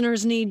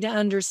listeners need to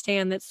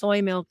understand that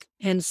soy milk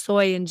and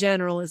soy in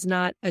general is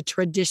not a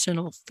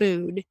traditional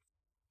food.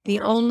 The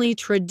only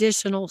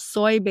traditional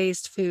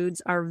soy-based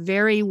foods are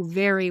very,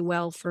 very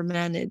well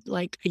fermented,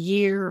 like a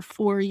year or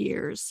 4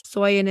 years.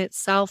 Soy in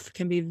itself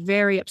can be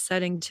very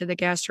upsetting to the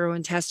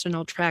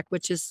gastrointestinal tract,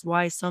 which is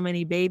why so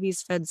many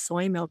babies fed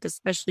soy milk,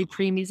 especially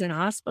preemies in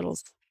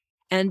hospitals,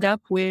 end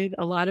up with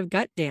a lot of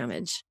gut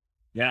damage.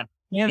 Yeah.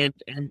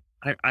 And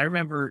I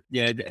remember,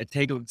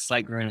 take it with a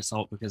slight grain of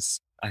salt because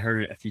I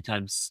heard it a few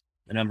times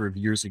a number of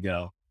years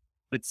ago,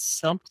 but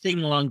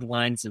something along the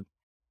lines of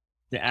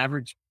the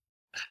average,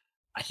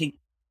 I think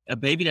a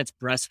baby that's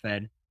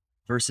breastfed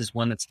versus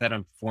one that's fed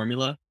on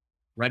formula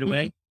right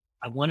away,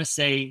 I want to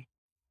say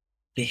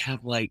they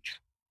have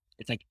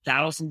it's like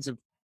thousands of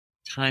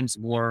times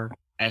more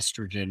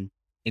estrogen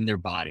in their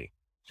body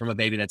from a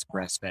baby that's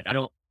breastfed. I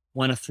don't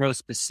want to throw a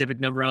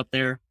specific number out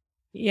there.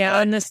 Yeah,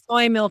 and the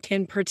soy milk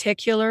in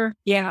particular.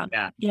 Yeah.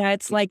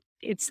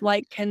 It's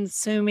like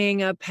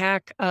consuming a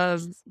pack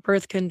of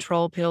birth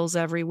control pills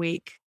every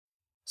week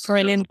for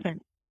an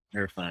infant.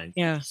 Terrifying.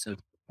 Yeah. So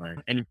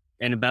terrifying.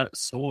 And about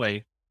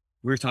soy,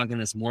 we were talking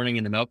this morning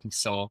in the milking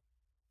stall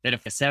that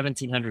if a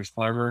 1700s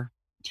farmer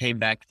came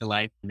back to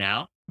life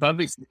now,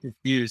 probably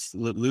confused.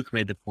 Luke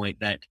made the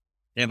point that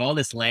they have all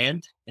this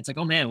land. It's like,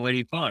 oh man, where do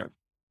you farm?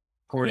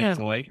 Corn and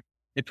soy.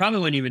 they probably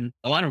wouldn't even,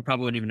 a lot of them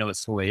probably wouldn't even know what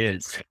soy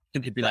is.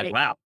 They'd be like, Right.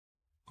 wow,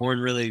 corn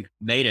really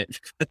made it.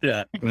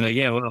 Yeah. We're like,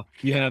 yeah, well,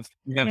 you have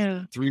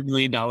Yeah. $3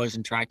 million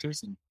in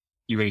tractors and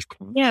you raise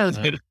corn. Yeah.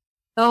 The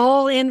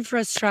whole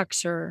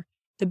infrastructure,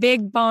 the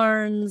big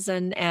barns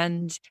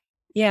and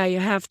yeah, you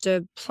have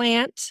to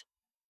plant,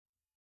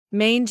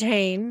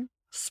 maintain,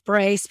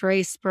 spray,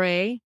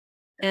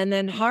 and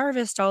then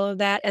harvest all of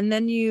that. And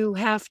then you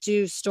have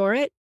to store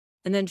it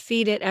and then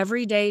feed it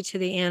every day to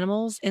the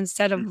animals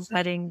instead of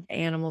letting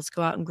animals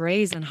go out and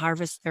graze and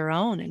harvest their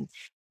own. And,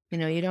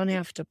 you don't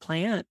have to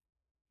plant.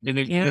 And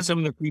then Yeah. there's some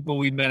of the people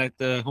we met at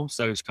the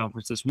Homesteaders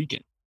Conference this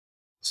weekend.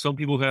 Some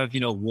people have,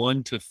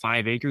 1 to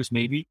 5 acres,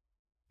 maybe.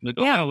 Like,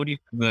 Yeah. oh, what do you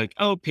like?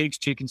 Oh, pigs,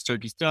 chickens,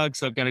 turkeys, dogs.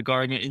 So I've got a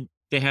garden, and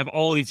they have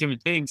all these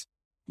different things.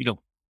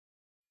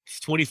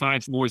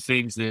 25 more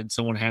things than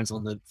someone has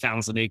on the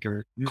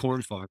 1,000-acre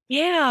corn farm.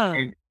 Yeah.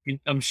 And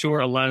I'm sure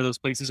a lot of those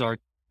places are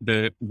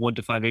the 1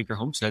 to 5 acre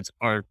homesteads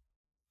are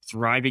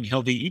thriving,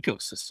 healthy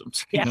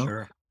ecosystems. Yeah.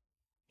 Sure.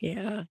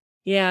 Yeah.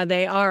 Yeah,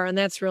 they are. And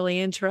that's really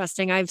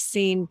interesting. I've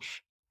seen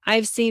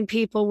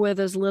people with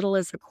as little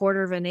as a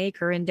quarter of an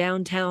acre in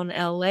downtown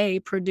LA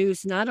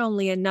produce not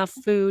only enough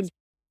food,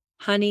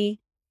 honey,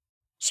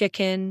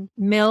 chicken,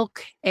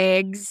 milk,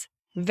 eggs,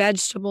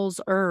 vegetables,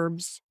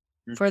 herbs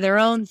for their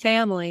own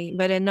family,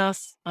 but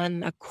enough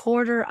on a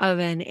quarter of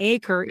an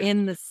acre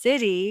in the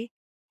city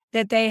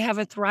that they have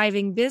a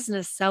thriving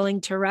business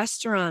selling to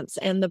restaurants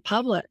and the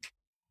public.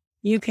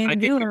 You I can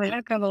think do a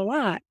heck of a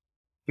lot.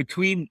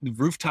 between the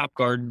rooftop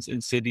gardens in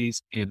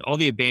cities and all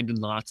the abandoned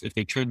lots, if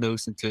they turn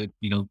those into,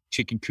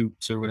 chicken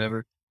coops or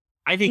whatever,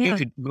 I think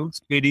Yeah.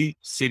 most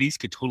cities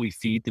could totally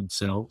feed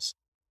themselves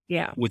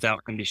Yeah.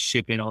 without having to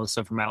ship in all the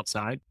stuff from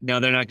outside. Now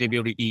they're not going to be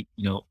able to eat,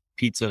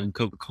 pizza and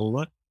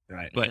Coca-Cola,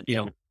 Right. but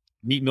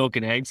meat, milk,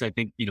 and eggs, I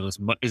think,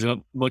 is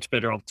a much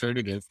better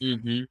alternative.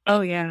 Mm-hmm.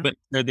 Oh, yeah. But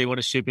they want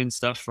to ship in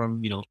stuff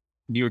from, New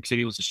York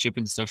City wants to ship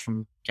in stuff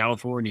from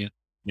California.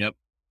 Yep.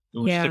 They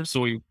want to Yeah.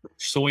 ship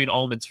soy and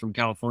almonds from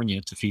California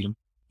to feed them.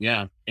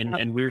 Yeah. Yep.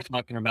 And we were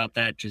talking about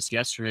that just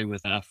yesterday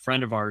with a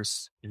friend of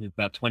ours who's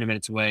about 20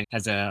 minutes away,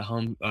 has a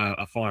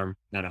farm,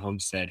 not a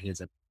homestead. He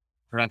has a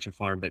production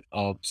farm, but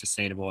all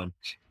sustainable. And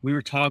we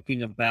were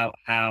talking about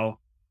how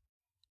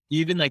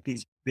even like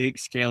these big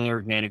scale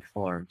organic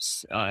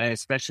farms,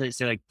 especially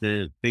say like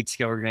the big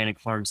scale organic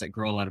farms that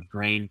grow a lot of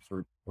grain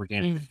for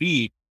organic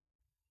feed,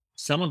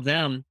 some of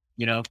them,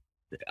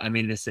 I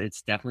mean,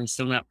 it's definitely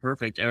still not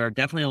perfect. There are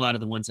definitely a lot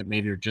of the ones that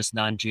maybe are just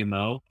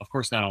non-GMO. Of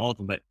course, not all of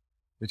them, but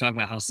we're talking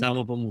about how some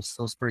of them will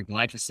still spray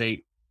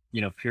glyphosate,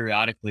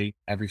 periodically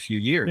every few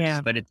years.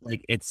 Yeah. But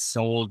it's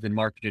sold and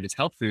marketed as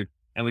health food.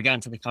 And we got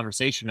into the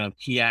conversation of,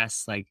 he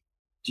asked, like,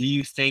 do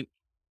you think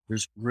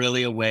there's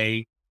really a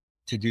way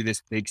to do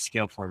this big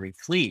scale farming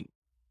clean?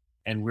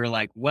 And we're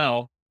like,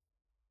 well,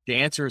 the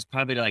answer is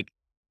probably like,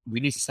 we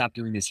need to stop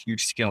doing this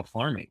huge scale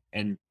farming.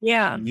 And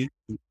Yeah.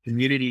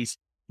 communities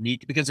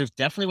need to, because there's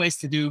definitely ways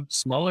to do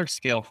smaller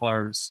scale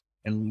farms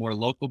and more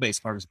local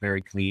based farms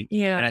very clean. And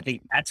Yeah. I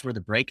think that's where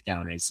the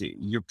breakdown is.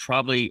 You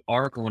probably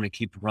are going to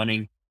keep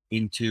running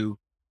into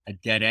a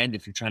dead end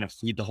if you're trying to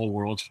feed the whole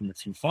world from the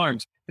few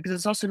farms, because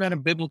it's also not a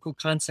biblical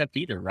concept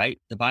either,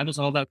 right? The Bible's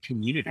all about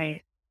community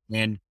Right.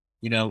 and,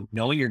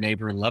 knowing your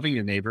neighbor and loving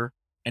your neighbor.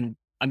 And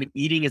I mean,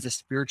 eating is a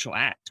spiritual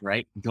act,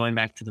 right? Going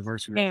back to the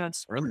verse we Yeah. read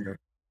earlier,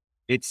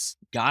 it's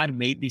God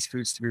made these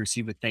foods to be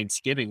received with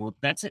thanksgiving. Well,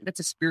 that's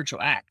a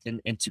spiritual act.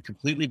 And to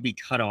completely be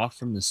cut off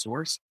from the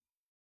source,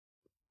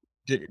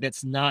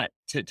 that's not,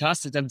 to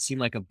us, it doesn't seem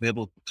like a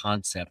biblical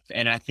concept.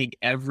 And I think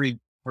every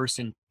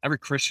Christian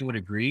would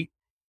agree,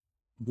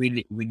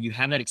 when you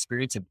have that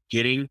experience of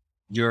getting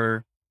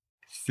your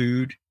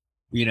food,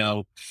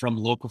 from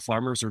local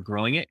farmers or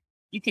growing it,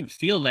 you can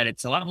feel that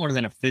it's a lot more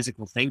than a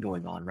physical thing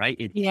going on, right?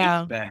 It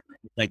Yeah. takes back,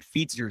 like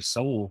feeds your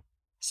soul.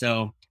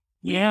 So I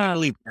Yeah.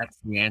 believe that's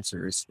the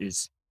answer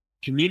is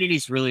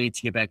communities really need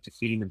to get back to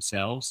feeding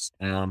themselves.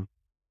 And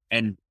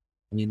I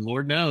mean,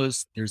 Lord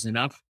knows there's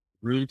enough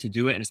room to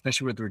do it. And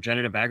especially with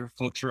regenerative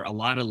agriculture, a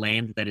lot of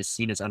land that is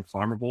seen as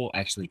unfarmable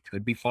actually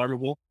could be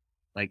farmable.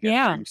 Like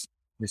Yeah.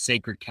 the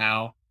Sacred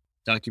Cow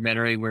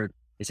documentary, where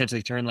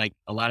essentially turned like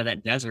a lot of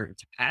that desert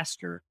into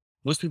pasture.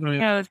 Most people don't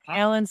even Yeah, with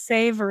Alan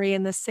Savory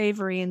and the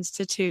Savory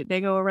Institute.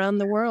 They go around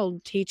the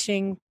world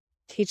teaching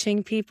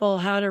people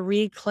how to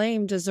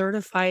reclaim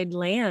desertified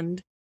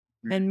land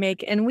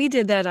and we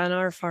did that on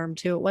our farm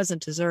too. It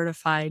wasn't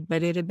desertified,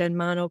 but it had been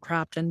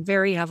monocropped and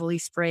very heavily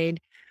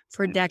sprayed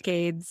for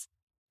decades.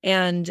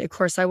 And of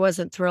course, I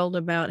wasn't thrilled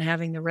about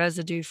having the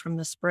residue from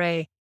the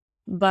spray.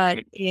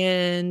 But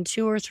in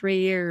 2 or 3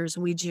 years,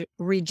 we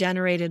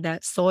regenerated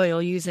that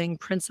soil using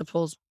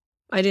principles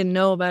I didn't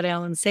know about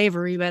Alan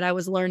Savory, but I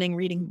was learning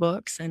reading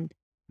books. And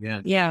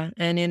Yeah.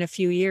 and in a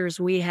few years,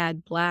 we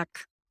had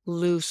black,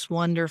 loose,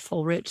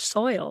 wonderful, rich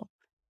soil.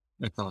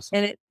 That's awesome.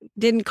 And it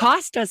didn't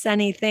cost us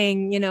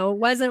anything. It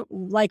wasn't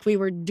like we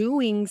were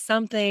doing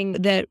something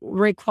that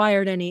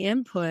required any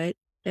input.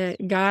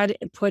 God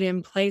put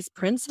in place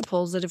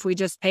principles that if we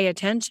just pay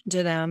attention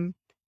to them,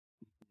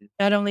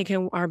 not only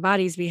can our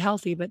bodies be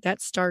healthy, but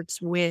that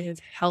starts with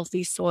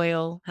healthy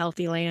soil,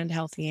 healthy land,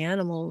 healthy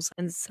animals.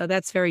 And so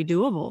that's very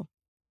doable.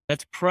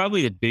 That's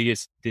probably the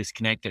biggest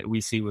disconnect that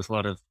we see with a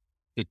lot of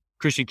the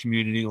Christian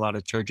community, a lot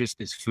of churches,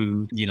 is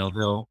food. You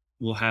know,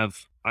 we'll have,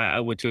 I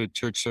went to a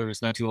church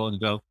service not too long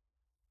ago,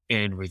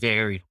 and we're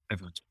there,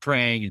 everyone's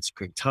praying, it's a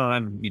great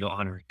time,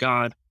 honoring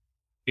God.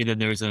 And then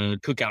there's a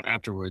cookout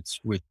afterwards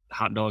with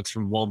hot dogs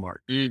from Walmart.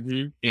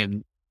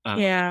 And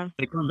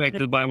they come back to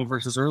the Bible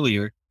verses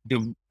earlier,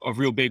 a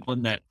real big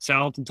one that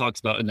Salatin talks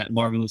about in that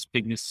marvelous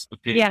bigness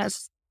of pigs.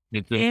 Yes.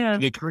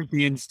 The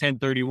Corinthians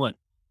 10:31.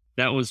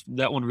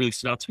 That one really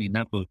stood out to me in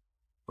that book.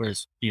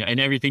 Whereas, and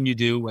everything you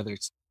do, whether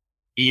it's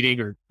eating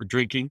or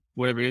drinking,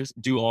 whatever it is,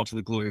 do all to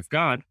the glory of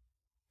God.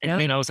 And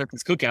man, I was at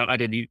this cookout. I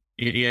didn't eat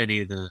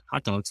any of the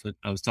hot dogs, but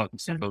I was talking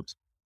to some folks.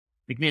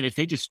 Like, man, if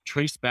they just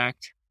trace back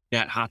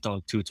that hot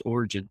dog to its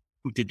origin,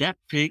 was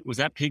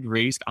that pig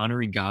raised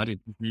honoring God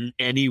in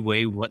any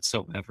way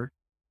whatsoever?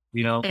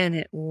 And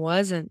it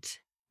wasn't.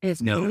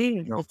 It's No.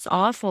 It's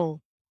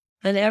awful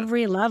on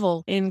every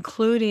level,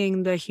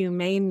 including the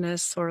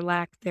humaneness or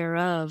lack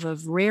thereof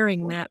of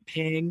rearing that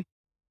pig.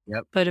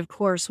 Yep. But of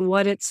course,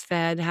 what it's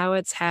fed, how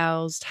it's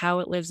housed, how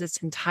it lives its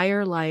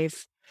entire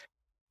life,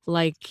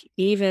 like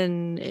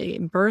even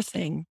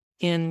birthing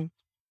in,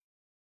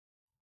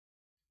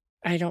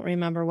 I don't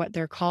remember what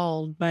they're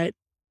called, but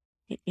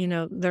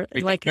they're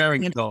like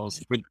farrowing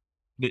dolls.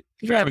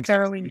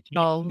 farrowing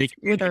dolls.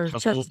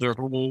 Their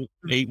whole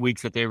 8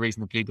 weeks that they're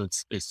raising the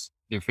piglets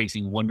they're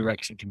facing one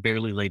direction, can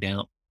barely lay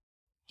down.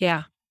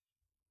 Yeah.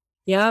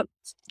 Yep.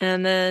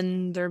 And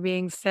then they're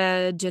being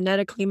fed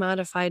genetically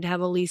modified,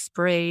 heavily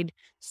sprayed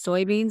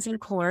soybeans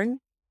and corn.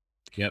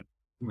 Yep.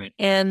 Right.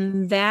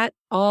 And that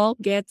all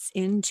gets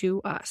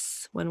into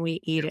us when we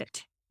eat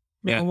it.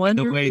 No Yeah,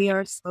 wonder the way- we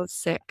are so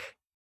sick.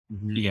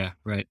 Yeah,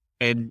 right.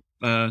 And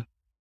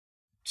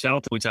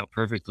Sal points out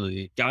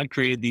perfectly, God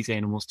created these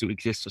animals to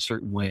exist a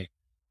certain way.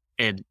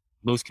 And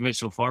most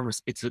conventional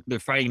farmers, they're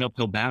fighting an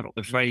uphill battle.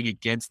 They're fighting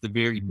against the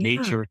very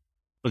nature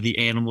of the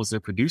animals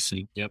they're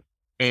producing. Yep.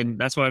 And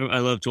that's why I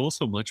love Joel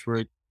so much,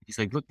 where he's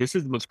like, look, this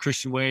is the most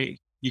Christian way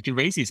you can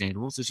raise these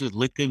animals. It's just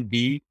let them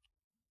be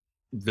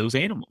those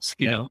animals,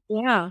 you know?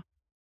 Yeah.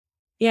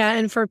 Yeah.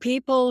 And for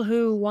people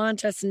who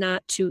want us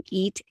not to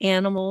eat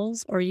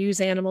animals or use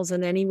animals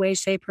in any way,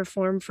 shape, or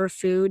form for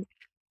food,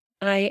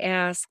 I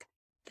ask,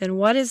 then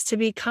what is to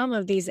become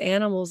of these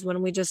animals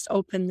when we just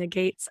open the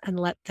gates and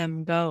let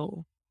them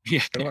go?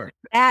 Yeah. Sure.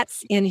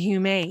 That's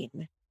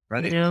inhumane.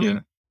 Right. You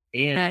know?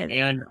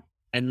 Yeah.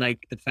 And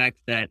like the fact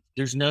that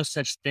there's no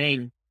such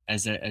thing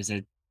as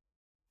a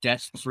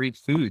death-free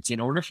foods. In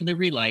order for there to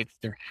be life,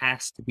 there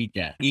has to be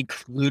death,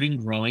 including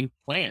growing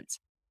plants.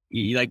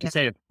 Like you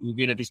said,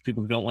 if these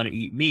people who don't want to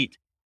eat meat,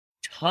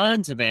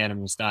 tons of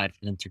animals died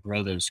for them to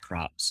grow those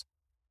crops,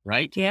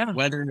 right? Yeah.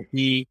 Whether it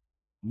be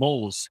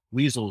moles,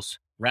 weasels,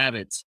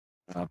 rabbits,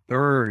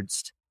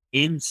 birds,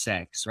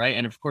 insects, right?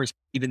 And of course,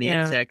 even the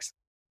insects,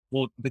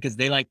 well, because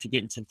they like to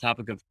get into the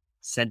topic of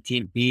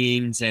sentient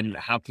beings and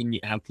how can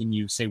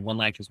you say one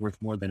life is worth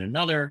more than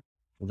another?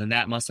 Well, then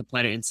that must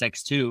apply to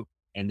insects too.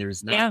 And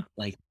there's not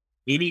like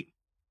any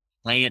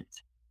plant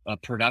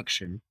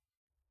production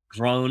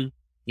grown,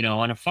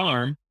 on a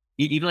farm,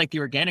 even like the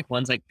organic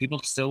ones, like people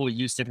still will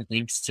use different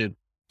things to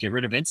get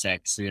rid of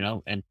insects,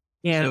 and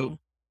so,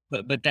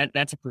 but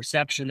that's a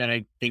perception that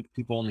I think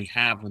people only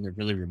have when they're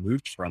really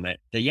removed from it.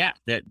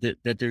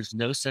 That there's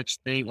no such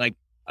thing. Like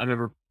I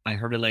remember I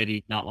heard a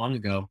lady not long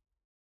ago,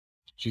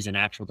 she's a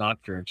natural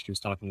doctor, and she was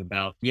talking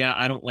about,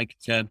 I don't like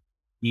to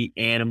eat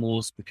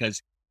animals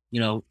because,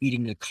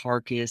 eating a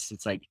carcass,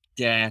 it's like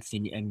death.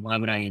 And why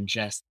would I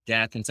ingest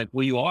death? And it's like,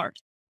 well,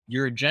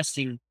 you're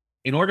ingesting,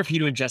 in order for you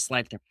to ingest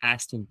life, there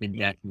has to have been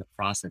death in the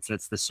process.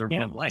 That's the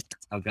circle of life.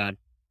 That's how God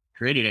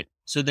created it.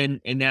 So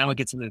then, and now it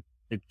gets into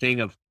the thing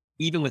of,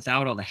 even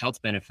without all the health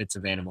benefits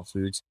of animal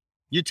foods,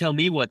 you tell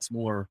me what's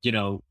more,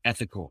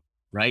 ethical,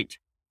 right?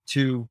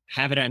 To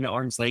have it at an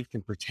arm's length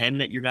and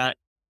pretend that you're not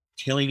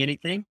killing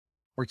anything,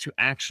 or to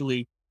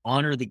actually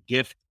honor the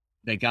gift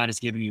that God has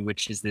given you,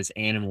 which is this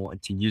animal,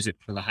 and to use it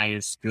for the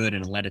highest good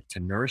and let it to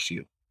nourish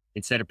you,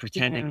 instead of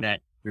pretending that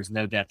there's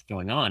no death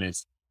going on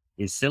is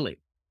silly.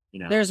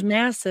 There's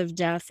massive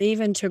death,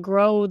 even to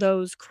grow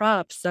those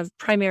crops of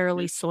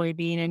primarily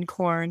soybean and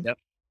corn. Yep.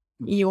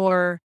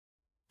 You're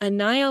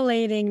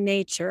annihilating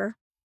nature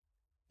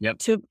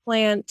to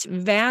plant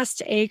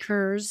vast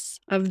acres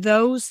of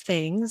those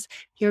things.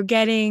 You're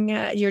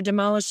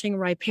demolishing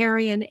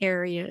riparian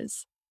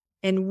areas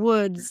and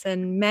woods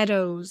and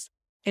meadows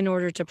in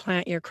order to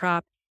plant your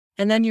crop.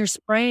 And then you're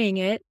spraying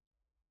it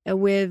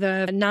with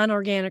a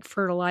non-organic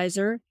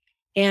fertilizer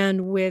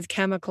and with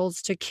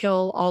chemicals to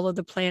kill all of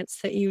the plants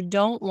that you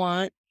don't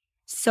want.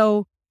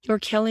 So you're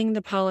killing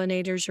the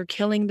pollinators, you're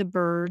killing the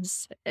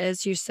birds,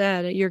 as you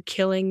said, you're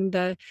killing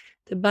the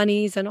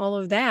bunnies and all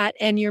of that.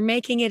 And you're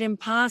making it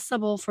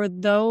impossible for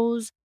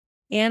those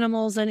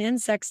animals and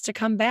insects to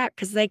come back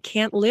because they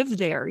can't live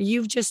there.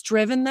 You've just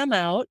driven them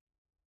out.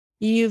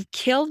 You've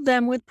killed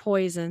them with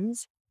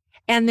poisons.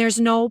 and there's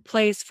no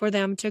place for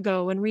them to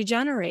go and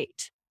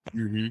regenerate.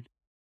 Mm-hmm.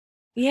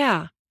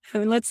 Yeah. I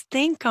mean, let's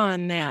think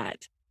on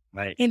that.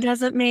 Right. It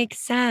doesn't make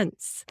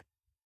sense.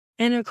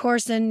 And of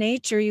course, in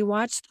nature, you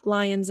watch the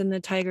lions and the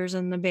tigers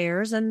and the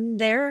bears, and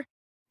they're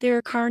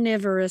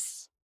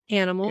carnivorous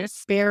animals.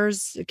 Yes.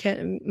 Bears,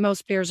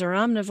 most bears are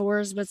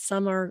omnivores, but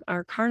some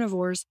are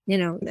carnivores,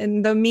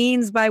 and the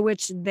means by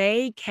which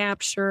they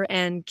capture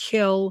and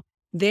kill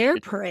their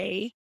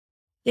prey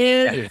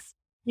is, Yeah.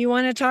 you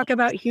want to talk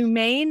about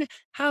humane?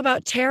 How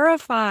about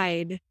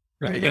terrified?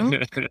 Right. A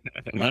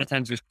lot of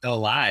times they're still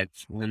alive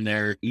when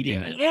they're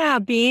eating it. Yeah,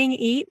 being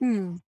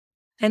eaten.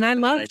 And I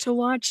love to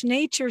watch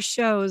nature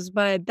shows,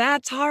 but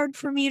that's hard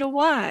for me to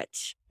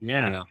watch.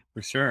 Yeah,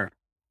 for sure.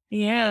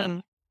 Yeah.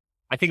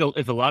 I think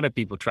if a lot of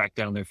people track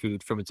down their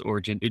food from its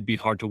origin, it'd be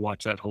hard to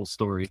watch that whole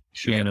story.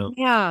 Sure.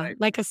 Yeah, Right.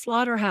 like a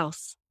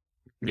slaughterhouse.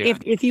 Yeah.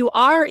 If you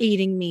are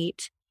eating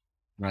meat,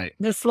 Right.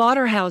 the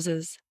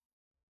slaughterhouses,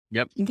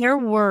 Yep. they're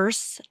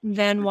worse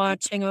than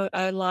watching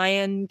a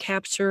lion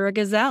capture a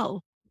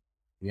gazelle.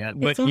 Yeah.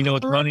 But It's a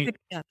what's funny? horrific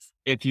death.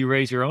 If you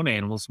raise your own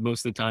animals,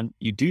 most of the time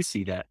you do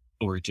see that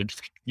origin.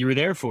 You were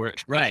there for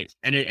it. Right.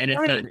 And it's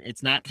Right.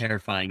 it's not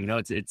terrifying,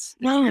 it's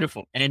No.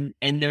 beautiful. And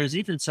there's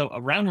even so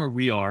around where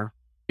we are,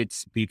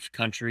 it's beef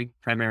country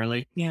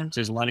primarily. Yeah. So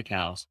there's a lot of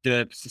cows.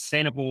 The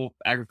sustainable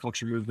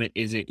agriculture movement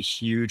isn't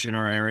huge in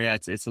our area.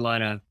 It's a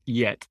lot of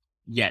Yet.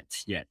 Yeah.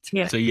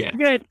 So yeah.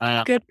 Good.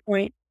 Uh, Good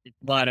point. a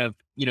lot of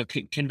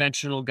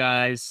conventional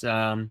guys,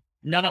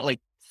 not like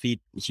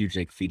huge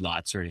like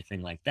feedlots or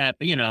anything like that,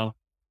 but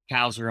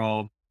cows are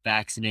all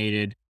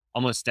vaccinated,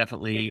 almost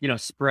definitely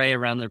spray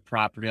around their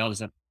property, all this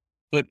stuff.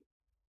 But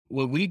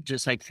what we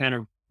just like kind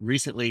of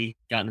recently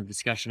gotten a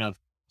discussion of,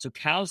 so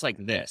cows like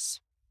this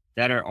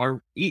that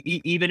are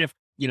even if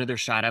they're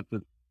shot up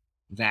with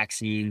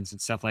vaccines and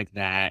stuff like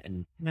that,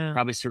 and Yeah.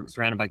 probably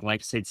surrounded by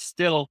glyphosate,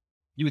 still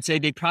you would say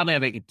they probably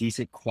have like a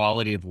decent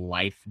quality of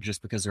life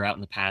just because they're out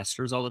in the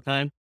pastures all the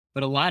time.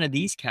 But a lot of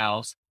these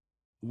cows,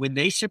 when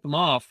they ship them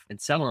off and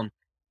sell them,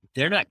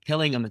 they're not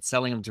killing them and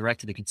selling them direct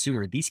to the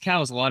consumer. These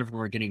cows, a lot of them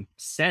are getting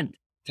sent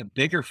to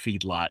bigger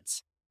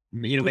feedlots,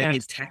 maybe in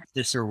Yes.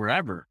 Texas or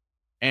wherever.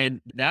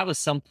 And that was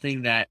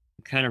something that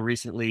kind of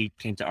recently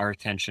came to our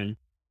attention. It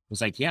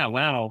was like, yeah,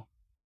 wow.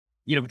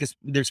 Because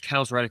there's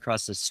cows right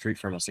across the street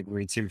from us. Like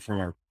we can see them from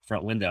our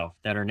front window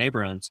that our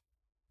neighbor owns.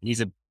 And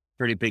he's a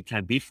pretty big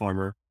time beef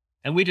farmer.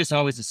 And we just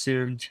always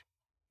assumed,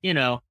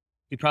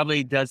 he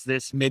probably does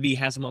this. Maybe he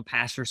has them on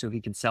pasture so he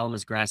can sell them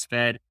as grass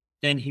fed.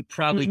 Then he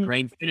probably Mhm.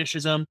 grain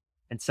finishes them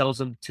and sells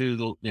them to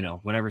the,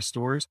 whatever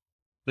stores.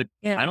 But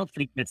Yeah. I don't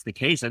think that's the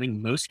case. I think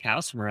most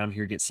cows from around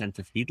here get sent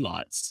to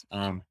feedlots.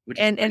 Which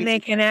is And they crazy.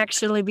 can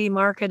actually be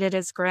marketed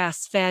as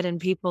grass fed, and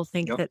people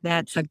think Yep. that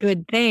that's a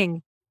good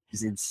thing.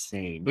 Is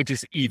insane. Which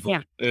is evil.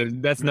 Yeah.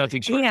 That's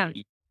nothing short. Yeah. of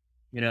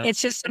evil.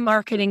 It's just a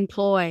marketing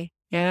ploy.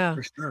 Yeah.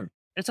 For sure.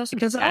 It's also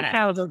Because all sad.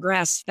 cows are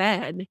grass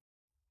fed.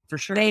 For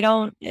sure. They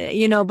don't,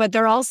 but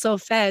they're also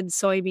fed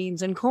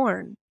soybeans and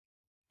corn.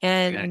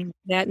 And Exactly.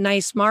 that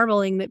nice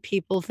marbling that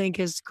people think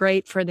is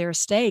great for their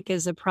steak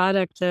is a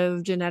product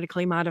of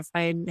genetically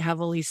modified,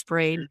 heavily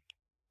sprayed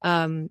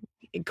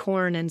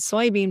corn and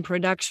soybean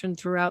production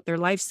throughout their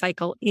life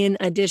cycle, in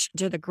addition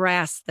to the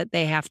grass that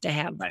they have to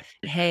have, Right.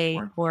 hay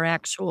or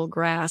actual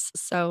grass.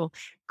 So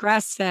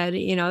grass fed,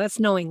 that's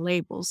knowing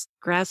labels.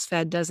 Grass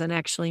fed doesn't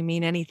actually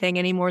mean anything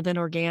any more than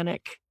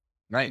organic.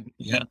 Right.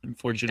 Yeah,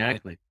 unfortunately.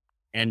 Exactly.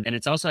 And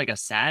it's also like a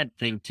sad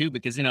thing too,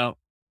 because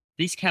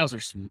these cows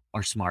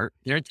are smart.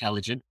 They're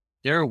intelligent.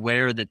 They're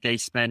aware that they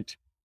spent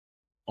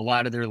a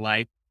lot of their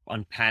life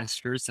on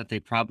pastures that they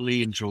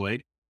probably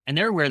enjoyed, and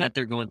they're aware that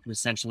they're going through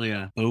essentially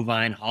a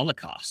bovine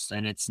holocaust,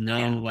 and it's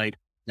no like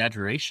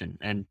exaggeration.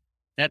 And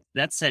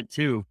that's sad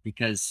too,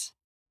 because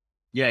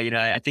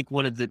I think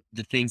one of the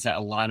things that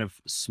a lot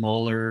of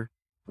smaller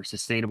or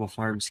sustainable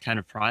farms kind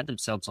of pride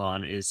themselves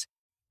on is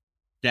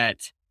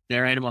that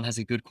their animal has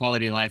a good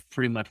quality of life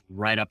pretty much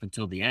right up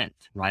until the end,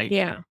 right?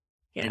 Yeah.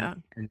 Yeah.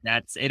 And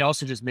it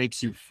also just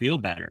makes you feel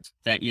better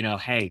that,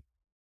 hey,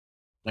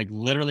 like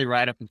literally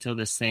right up until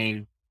this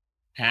thing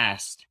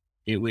passed,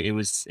 it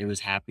was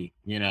happy,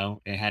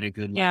 it had a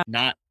good Yeah. life.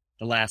 Not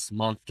the last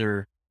month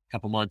or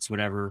couple months,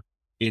 whatever,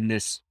 in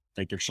this,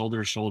 like they're shoulder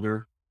to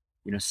shoulder,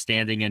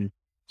 standing in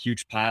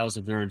huge piles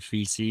of their own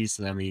feces.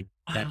 I mean,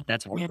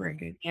 that's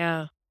heartbreaking.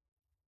 Yeah.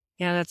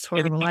 Yeah, that's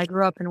horrible. I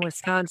grew up in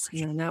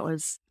Wisconsin, and that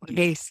was the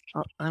case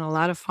on a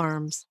lot of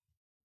farms.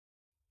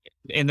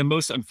 And the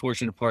most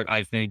unfortunate part,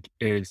 I think,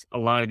 is a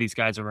lot of these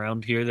guys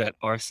around here that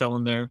are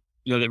selling that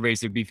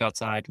raise their beef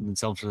outside and then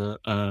sell to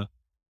the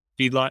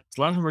feedlot.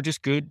 A lot of them are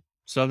just good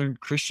Southern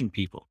Christian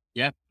people.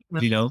 Yeah.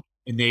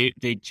 And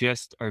they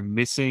just are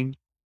missing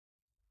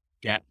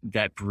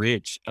that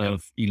bridge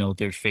of,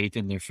 their faith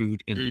and their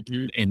food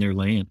and their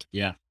land.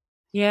 Yeah.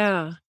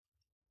 Yeah.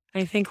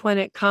 I think when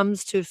it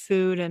comes to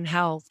food and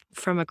health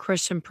from a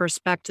Christian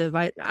perspective,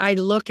 I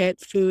look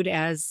at food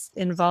as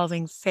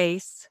involving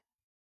faith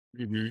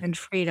Mm-hmm. and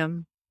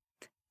freedom.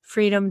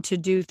 freedom to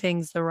do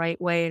things the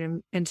right way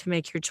and to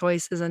make your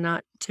choices and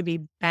not to be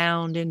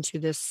bound into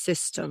this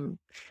system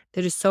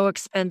that is so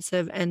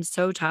expensive and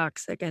so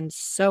toxic and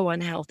so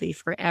unhealthy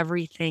for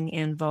everything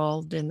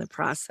involved in the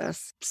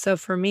process. So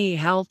for me,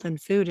 health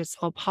and food, it's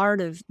all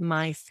part of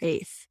my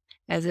faith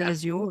as it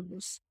is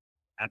yours.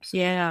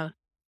 Absolutely. Yeah.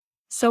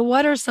 So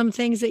what are some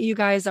things that you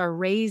guys are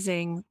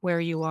raising where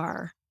you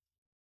are?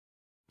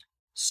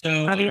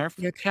 So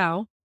Obviously a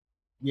cow.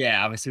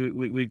 yeah, obviously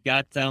we've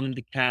got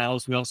the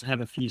cows. We also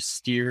have a few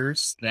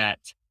steers that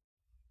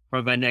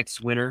probably by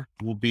next winter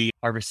will be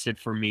harvested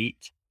for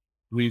meat.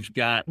 We've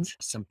got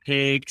some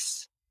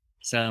pigs,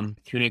 some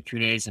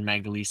Cunes and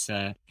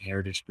Magdalisa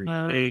heritage breed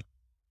pig.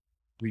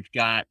 We've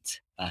got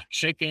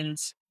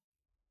chickens.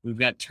 We've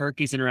got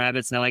turkeys and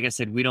rabbits. Now, like I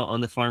said, we don't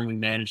own the farm. We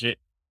manage it.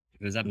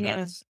 Because I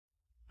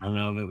don't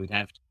know if we'd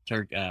have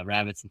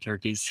rabbits and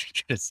turkeys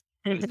because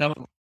some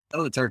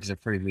of the turkeys are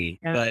pretty mean,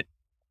 but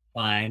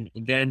fine.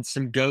 And then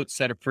some goats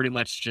that are pretty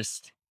much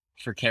just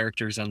for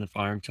characters on the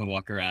farm to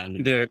walk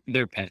around.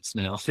 They're pets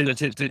now.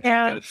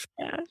 Yeah.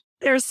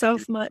 They're so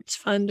much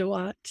fun to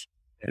watch.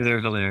 They're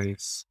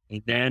hilarious.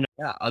 And then,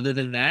 other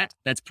than that,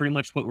 that's pretty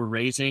much what we're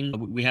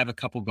raising. We have a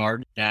couple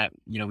gardens that,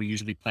 we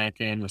usually plant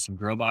in with some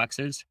grow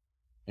boxes.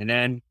 And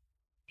then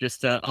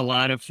just a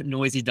lot of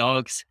noisy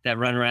dogs that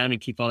run around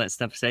and keep all that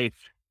stuff safe.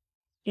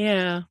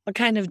 Yeah. What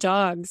kind of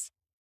dogs?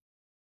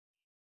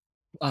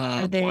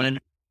 One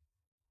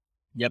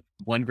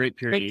Great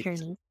Pyrenees. Great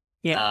Pyrenees.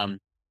 Yeah.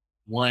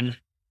 One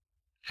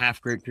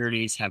half Great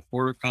Pyrenees, half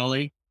Border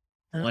Collie.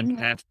 One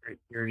half Great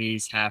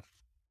Pyrenees, half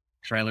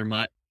Trailer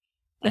Mutt.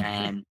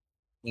 And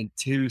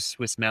two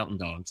Swiss Mountain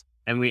Dogs.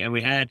 And we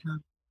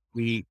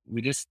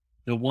just,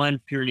 the one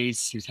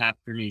Pyrenees who's half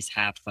Pyrenees,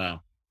 half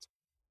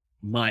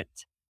Mutt,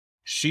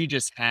 she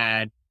just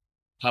had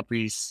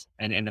puppies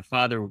and the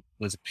father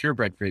was a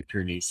purebred Great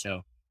Pyrenees.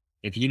 So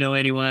if you know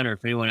anyone or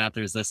if anyone out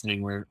there is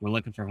listening, we're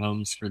looking for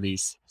homes for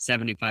these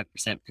 75%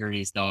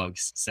 Pyrenees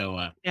dogs.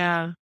 So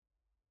yeah,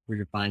 we're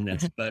to find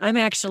this. But I'm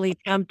actually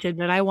tempted,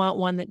 but I want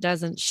one that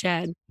doesn't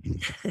shed.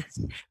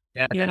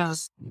 yeah.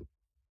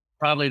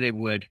 Probably they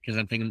would, because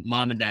I'm thinking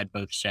mom and dad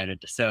both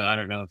shedded. So I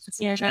don't know.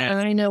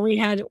 I know we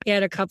had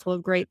a couple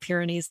of Great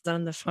Pyrenees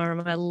on the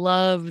farm. I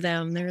love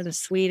them. They're the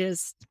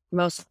sweetest,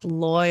 most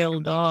loyal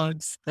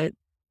dogs, but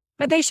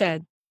they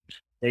shed.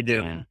 They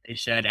do. Yeah. They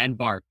shed and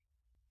bark.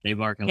 They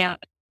bark a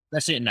lot,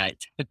 especially at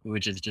night,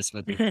 which is just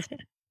what they can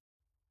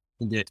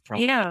do.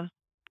 Yeah.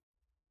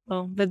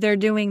 Well, but they're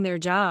doing their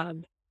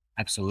job.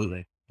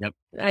 Absolutely. Yep.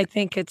 I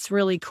think it's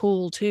really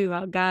cool too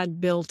how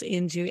God built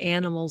into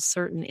animals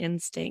certain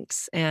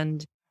instincts,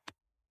 and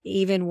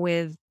even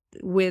with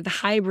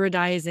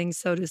hybridizing,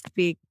 so to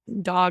speak,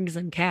 dogs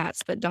and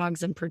cats, but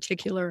dogs in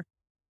particular,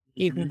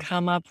 you can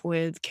come up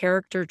with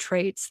character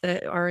traits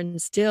that are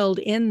instilled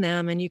in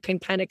them, and you can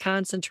kind of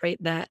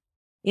concentrate that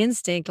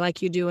instinct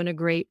like you do in a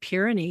Great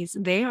Pyrenees.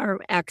 They are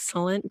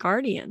excellent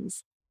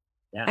guardians.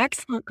 Yeah.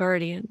 Excellent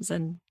guardians.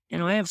 And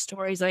I have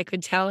stories I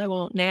could tell. I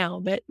won't now,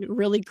 but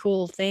really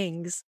cool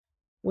things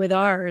with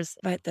ours.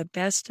 But the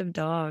best of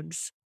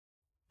dogs.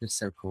 It's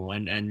so cool.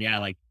 And yeah,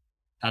 like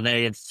how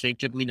they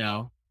instinctively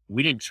know.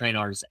 We didn't train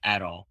ours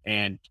at all.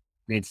 And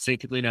they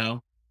instinctively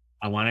know,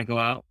 I want to go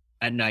out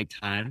at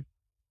nighttime.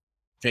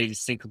 They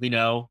distinctly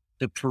know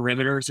the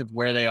perimeters of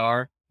where they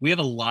are. We have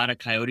a lot of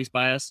coyotes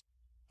by us.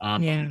 We've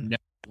never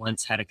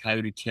once had a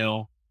coyote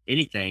kill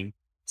anything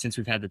since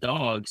we've had the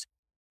dogs.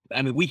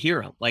 I mean, we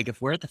hear them. Like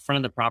if we're at the front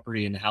of the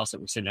property in the house that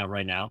we're sitting at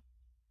right now,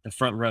 the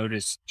front road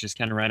is just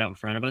kind of right out in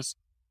front of us.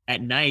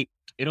 At night,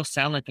 it'll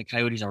sound like the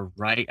coyotes are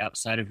right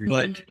outside of your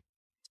but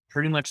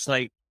pretty much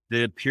like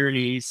the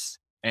Pyrenees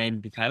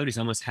and the coyotes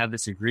almost have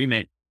this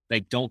agreement,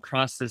 like don't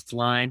cross this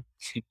line.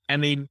 I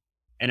mean,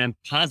 and I'm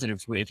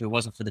positive if it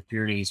wasn't for the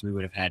Pyrenees, we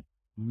would have had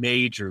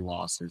major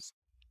losses.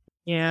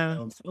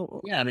 Yeah.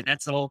 I mean,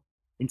 that's all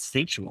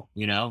instinctual,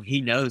 he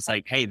knows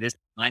like, hey, this is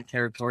my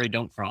territory,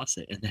 don't cross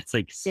it. And that's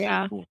like,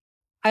 so cool.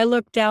 I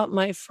looked out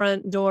my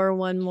front door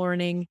one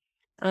morning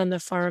on the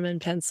farm in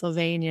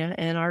Pennsylvania,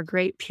 and our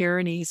Great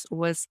Pyrenees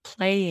was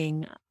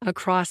playing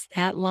across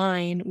that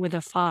line with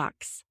a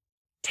fox,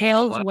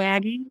 tails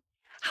wagging,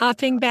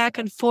 hopping back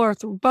and forth,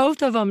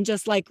 both of them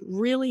just like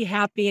really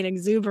happy and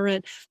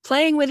exuberant,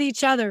 playing with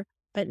each other,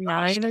 but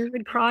neither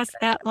would cross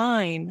that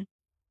line.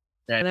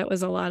 That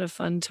was a lot of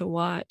fun to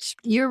watch.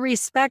 You're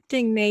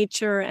respecting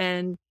nature,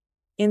 and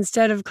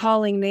instead of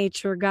calling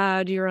nature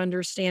God, you're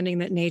understanding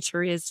that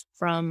nature is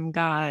from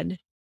God.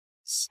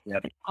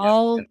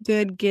 All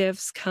good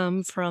gifts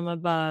come from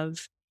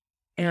above,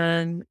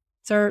 and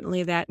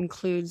certainly that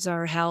includes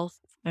our health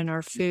and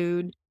our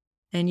food.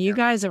 And you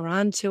guys are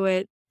onto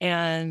it,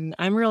 and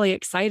I'm really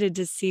excited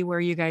to see where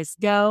you guys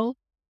go.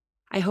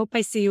 I hope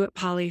I see you at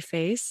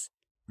Polyface.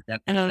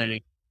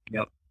 Definitely.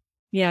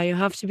 Yeah, you'll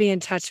have to be in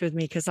touch with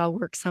me because I'll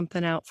work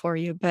something out for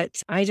you.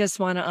 But I just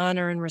want to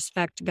honor and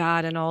respect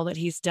God and all that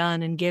he's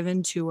done and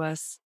given to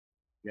us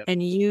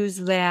and use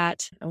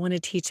that. I want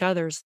to teach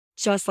others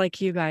just like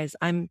you guys.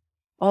 I'm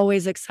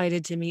always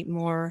excited to meet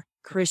more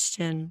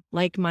Christian,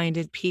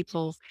 like-minded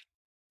people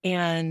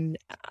And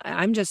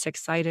I'm just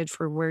excited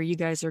for where you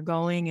guys are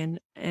going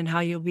and how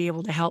you'll be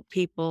able to help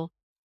people.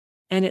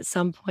 And at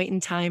some point in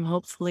time,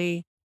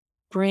 hopefully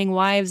bring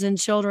wives and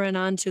children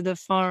onto the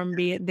farm,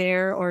 be it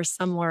there or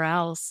somewhere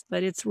else.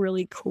 But it's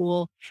really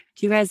cool.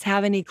 Do you guys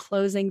have any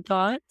closing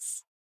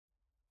thoughts?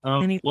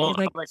 Anything Well,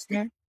 you'd like to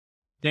share?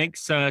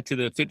 thanks to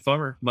the Fit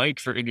Farmer, Mike,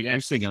 for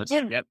introducing us.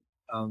 Yeah. Yep.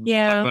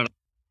 Yeah. About,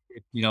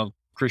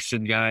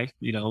 Christian guy,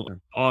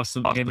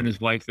 awesome. Him and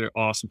his wife, they're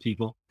awesome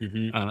people.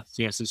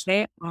 Yes,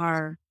 They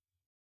are.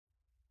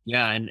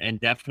 Yeah. And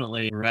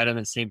definitely we're right on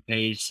the same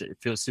page. I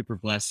feel super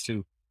blessed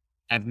to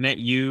have met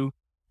you.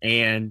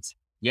 And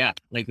yeah,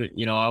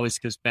 always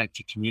goes back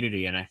to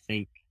community. And I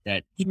think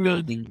that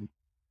building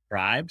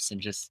tribes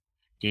and just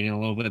getting a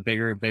little bit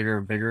bigger and bigger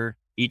and bigger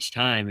each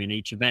time in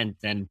each event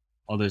and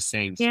all those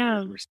things.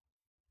 Yeah.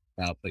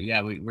 About. But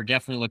yeah, we're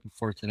definitely looking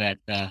forward to that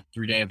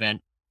 3-day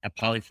event at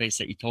Polyface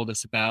that you told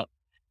us about.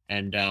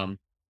 And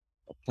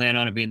plan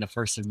on it being the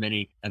first of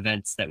many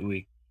events that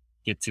we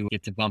get to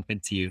bump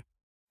into you.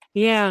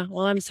 Yeah.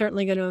 Well, I'm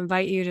certainly going to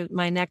invite you to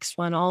my next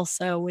one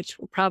also, which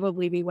will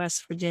probably be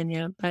West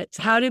Virginia. But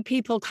how do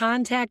people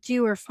contact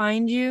you or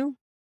find you?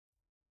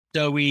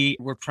 So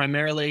we're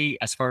primarily,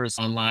 as far as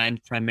online,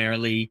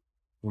 we're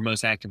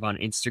most active on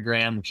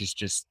Instagram, which is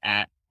just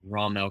at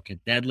Raw Milk and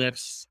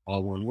Deadlifts,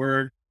 all one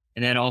word.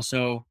 And then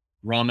also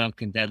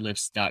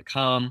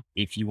rawmilkanddeadlifts.com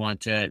if you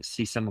want to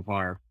see some of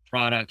our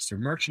products or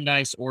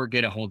merchandise or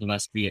get a hold of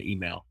us via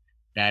email.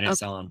 That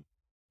is on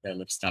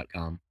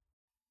deadlifts.com.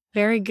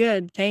 Very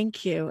good.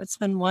 Thank you. It's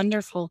been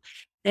wonderful.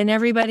 And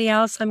everybody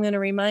else, I'm going to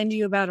remind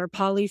you about our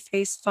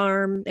Polyface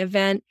Farm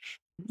event,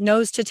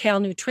 Nose to Tail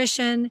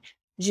Nutrition,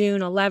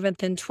 June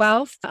 11th and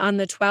 12th. On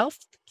the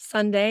 12th,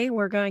 Sunday,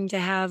 we're going to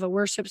have a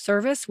worship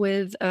service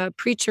with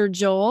preacher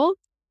Joel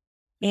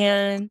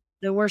and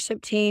the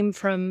worship team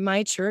from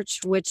my church,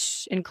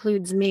 which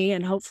includes me,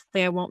 and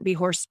hopefully I won't be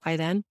hoarse by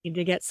then. Need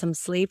to get some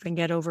sleep and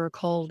get over a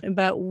cold.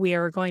 But we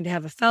are going to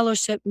have a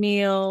fellowship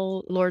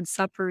meal, Lord's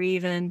Supper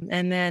even,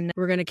 and then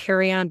we're going to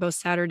carry on both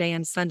Saturday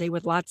and Sunday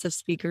with lots of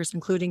speakers,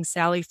 including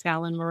Sally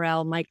Fallon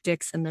Morell, Mike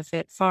Dixon, the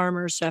Fit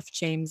Farmer, Chef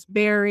James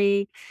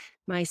Berry,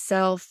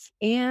 myself,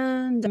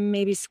 and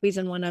maybe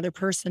squeezing one other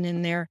person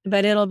in there.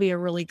 But it'll be a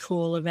really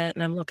cool event,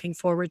 and I'm looking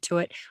forward to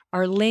it.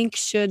 Our link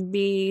should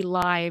be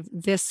live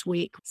this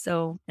week,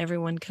 so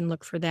everyone can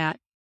look for that.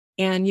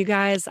 And you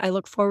guys, I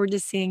look forward to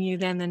seeing you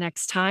then the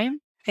next time.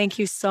 Thank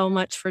you so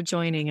much for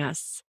joining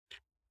us.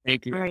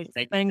 Thank you. All right,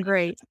 it's been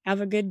great.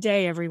 Have a good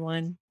day,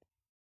 everyone.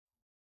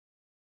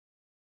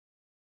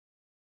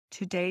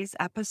 Today's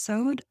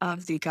episode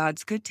of the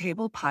God's Good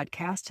Table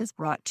podcast is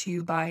brought to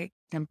you by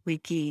Simply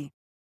Ghee.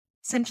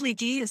 Simply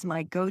Ghee is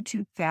my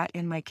go-to fat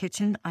in my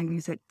kitchen. I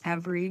use it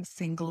every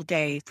single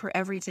day for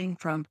everything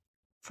from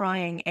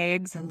frying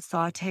eggs and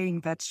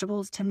sauteing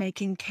vegetables to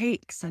making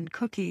cakes and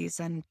cookies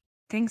and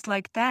things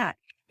like that.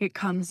 It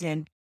comes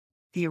in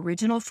the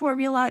original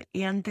formula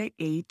and the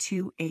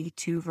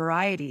A2A2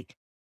 variety.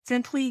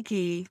 Simply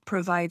Ghee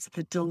provides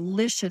the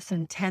delicious,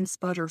 intense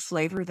butter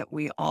flavor that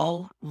we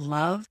all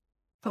love,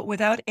 but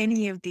without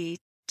any of the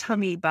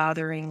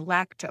tummy-bothering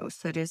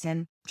lactose that is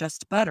in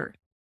just butter.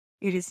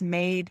 It is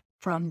made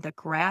from the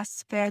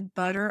grass-fed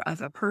butter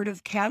of a herd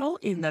of cattle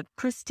in the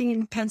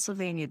pristine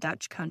Pennsylvania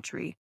Dutch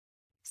country.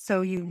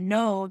 So you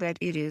know that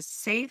it is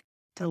safe,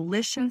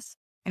 delicious,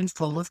 and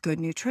full of good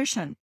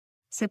nutrition.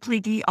 Simply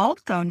Ghee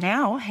also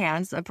now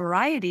has a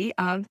variety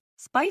of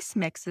spice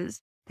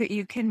mixes that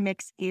you can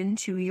mix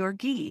into your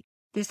ghee.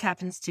 This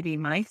happens to be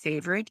my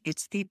favorite.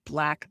 It's the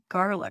black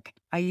garlic.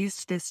 I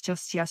used this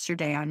just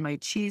yesterday on my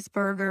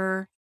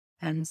cheeseburger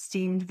and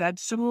steamed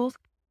vegetables.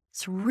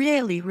 It's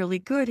really, really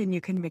good, and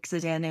you can mix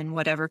it in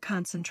whatever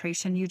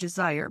concentration you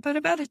desire, but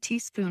about a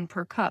teaspoon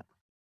per cup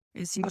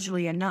is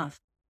usually enough.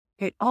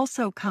 It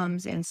also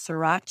comes in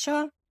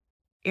sriracha,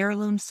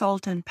 heirloom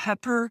salt and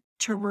pepper,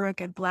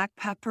 turmeric and black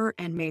pepper,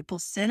 and maple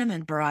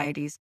cinnamon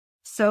varieties.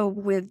 So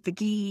with the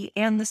ghee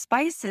and the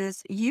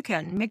spices, you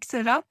can mix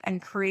it up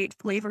and create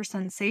flavor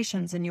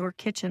sensations in your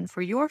kitchen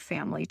for your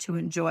family to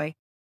enjoy.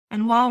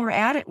 And while we're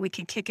at it, we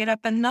can kick it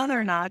up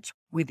another notch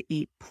with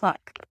Eat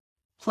Pluck.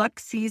 Pluck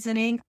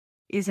seasoning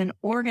is an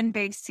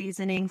organ-based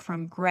seasoning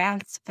from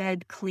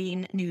grass-fed,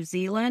 clean New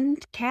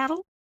Zealand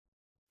cattle.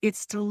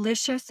 It's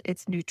delicious,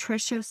 it's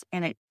nutritious,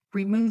 and it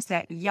removes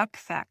that yuck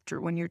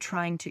factor when you're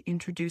trying to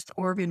introduce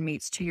organ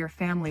meats to your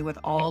family with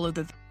all of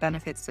the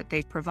benefits that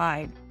they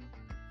provide.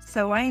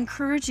 So I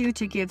encourage you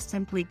to give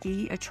Simply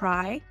Ghee a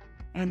try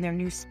and their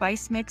new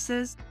spice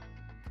mixes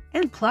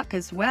and Pluck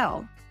as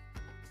well.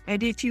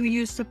 And if you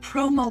use the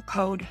promo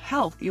code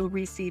HEALTH, you'll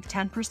receive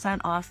 10%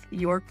 off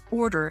your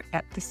order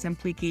at the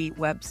Simply Ghee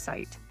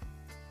website.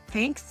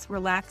 Thanks,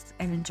 relax,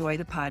 and enjoy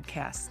the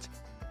podcast.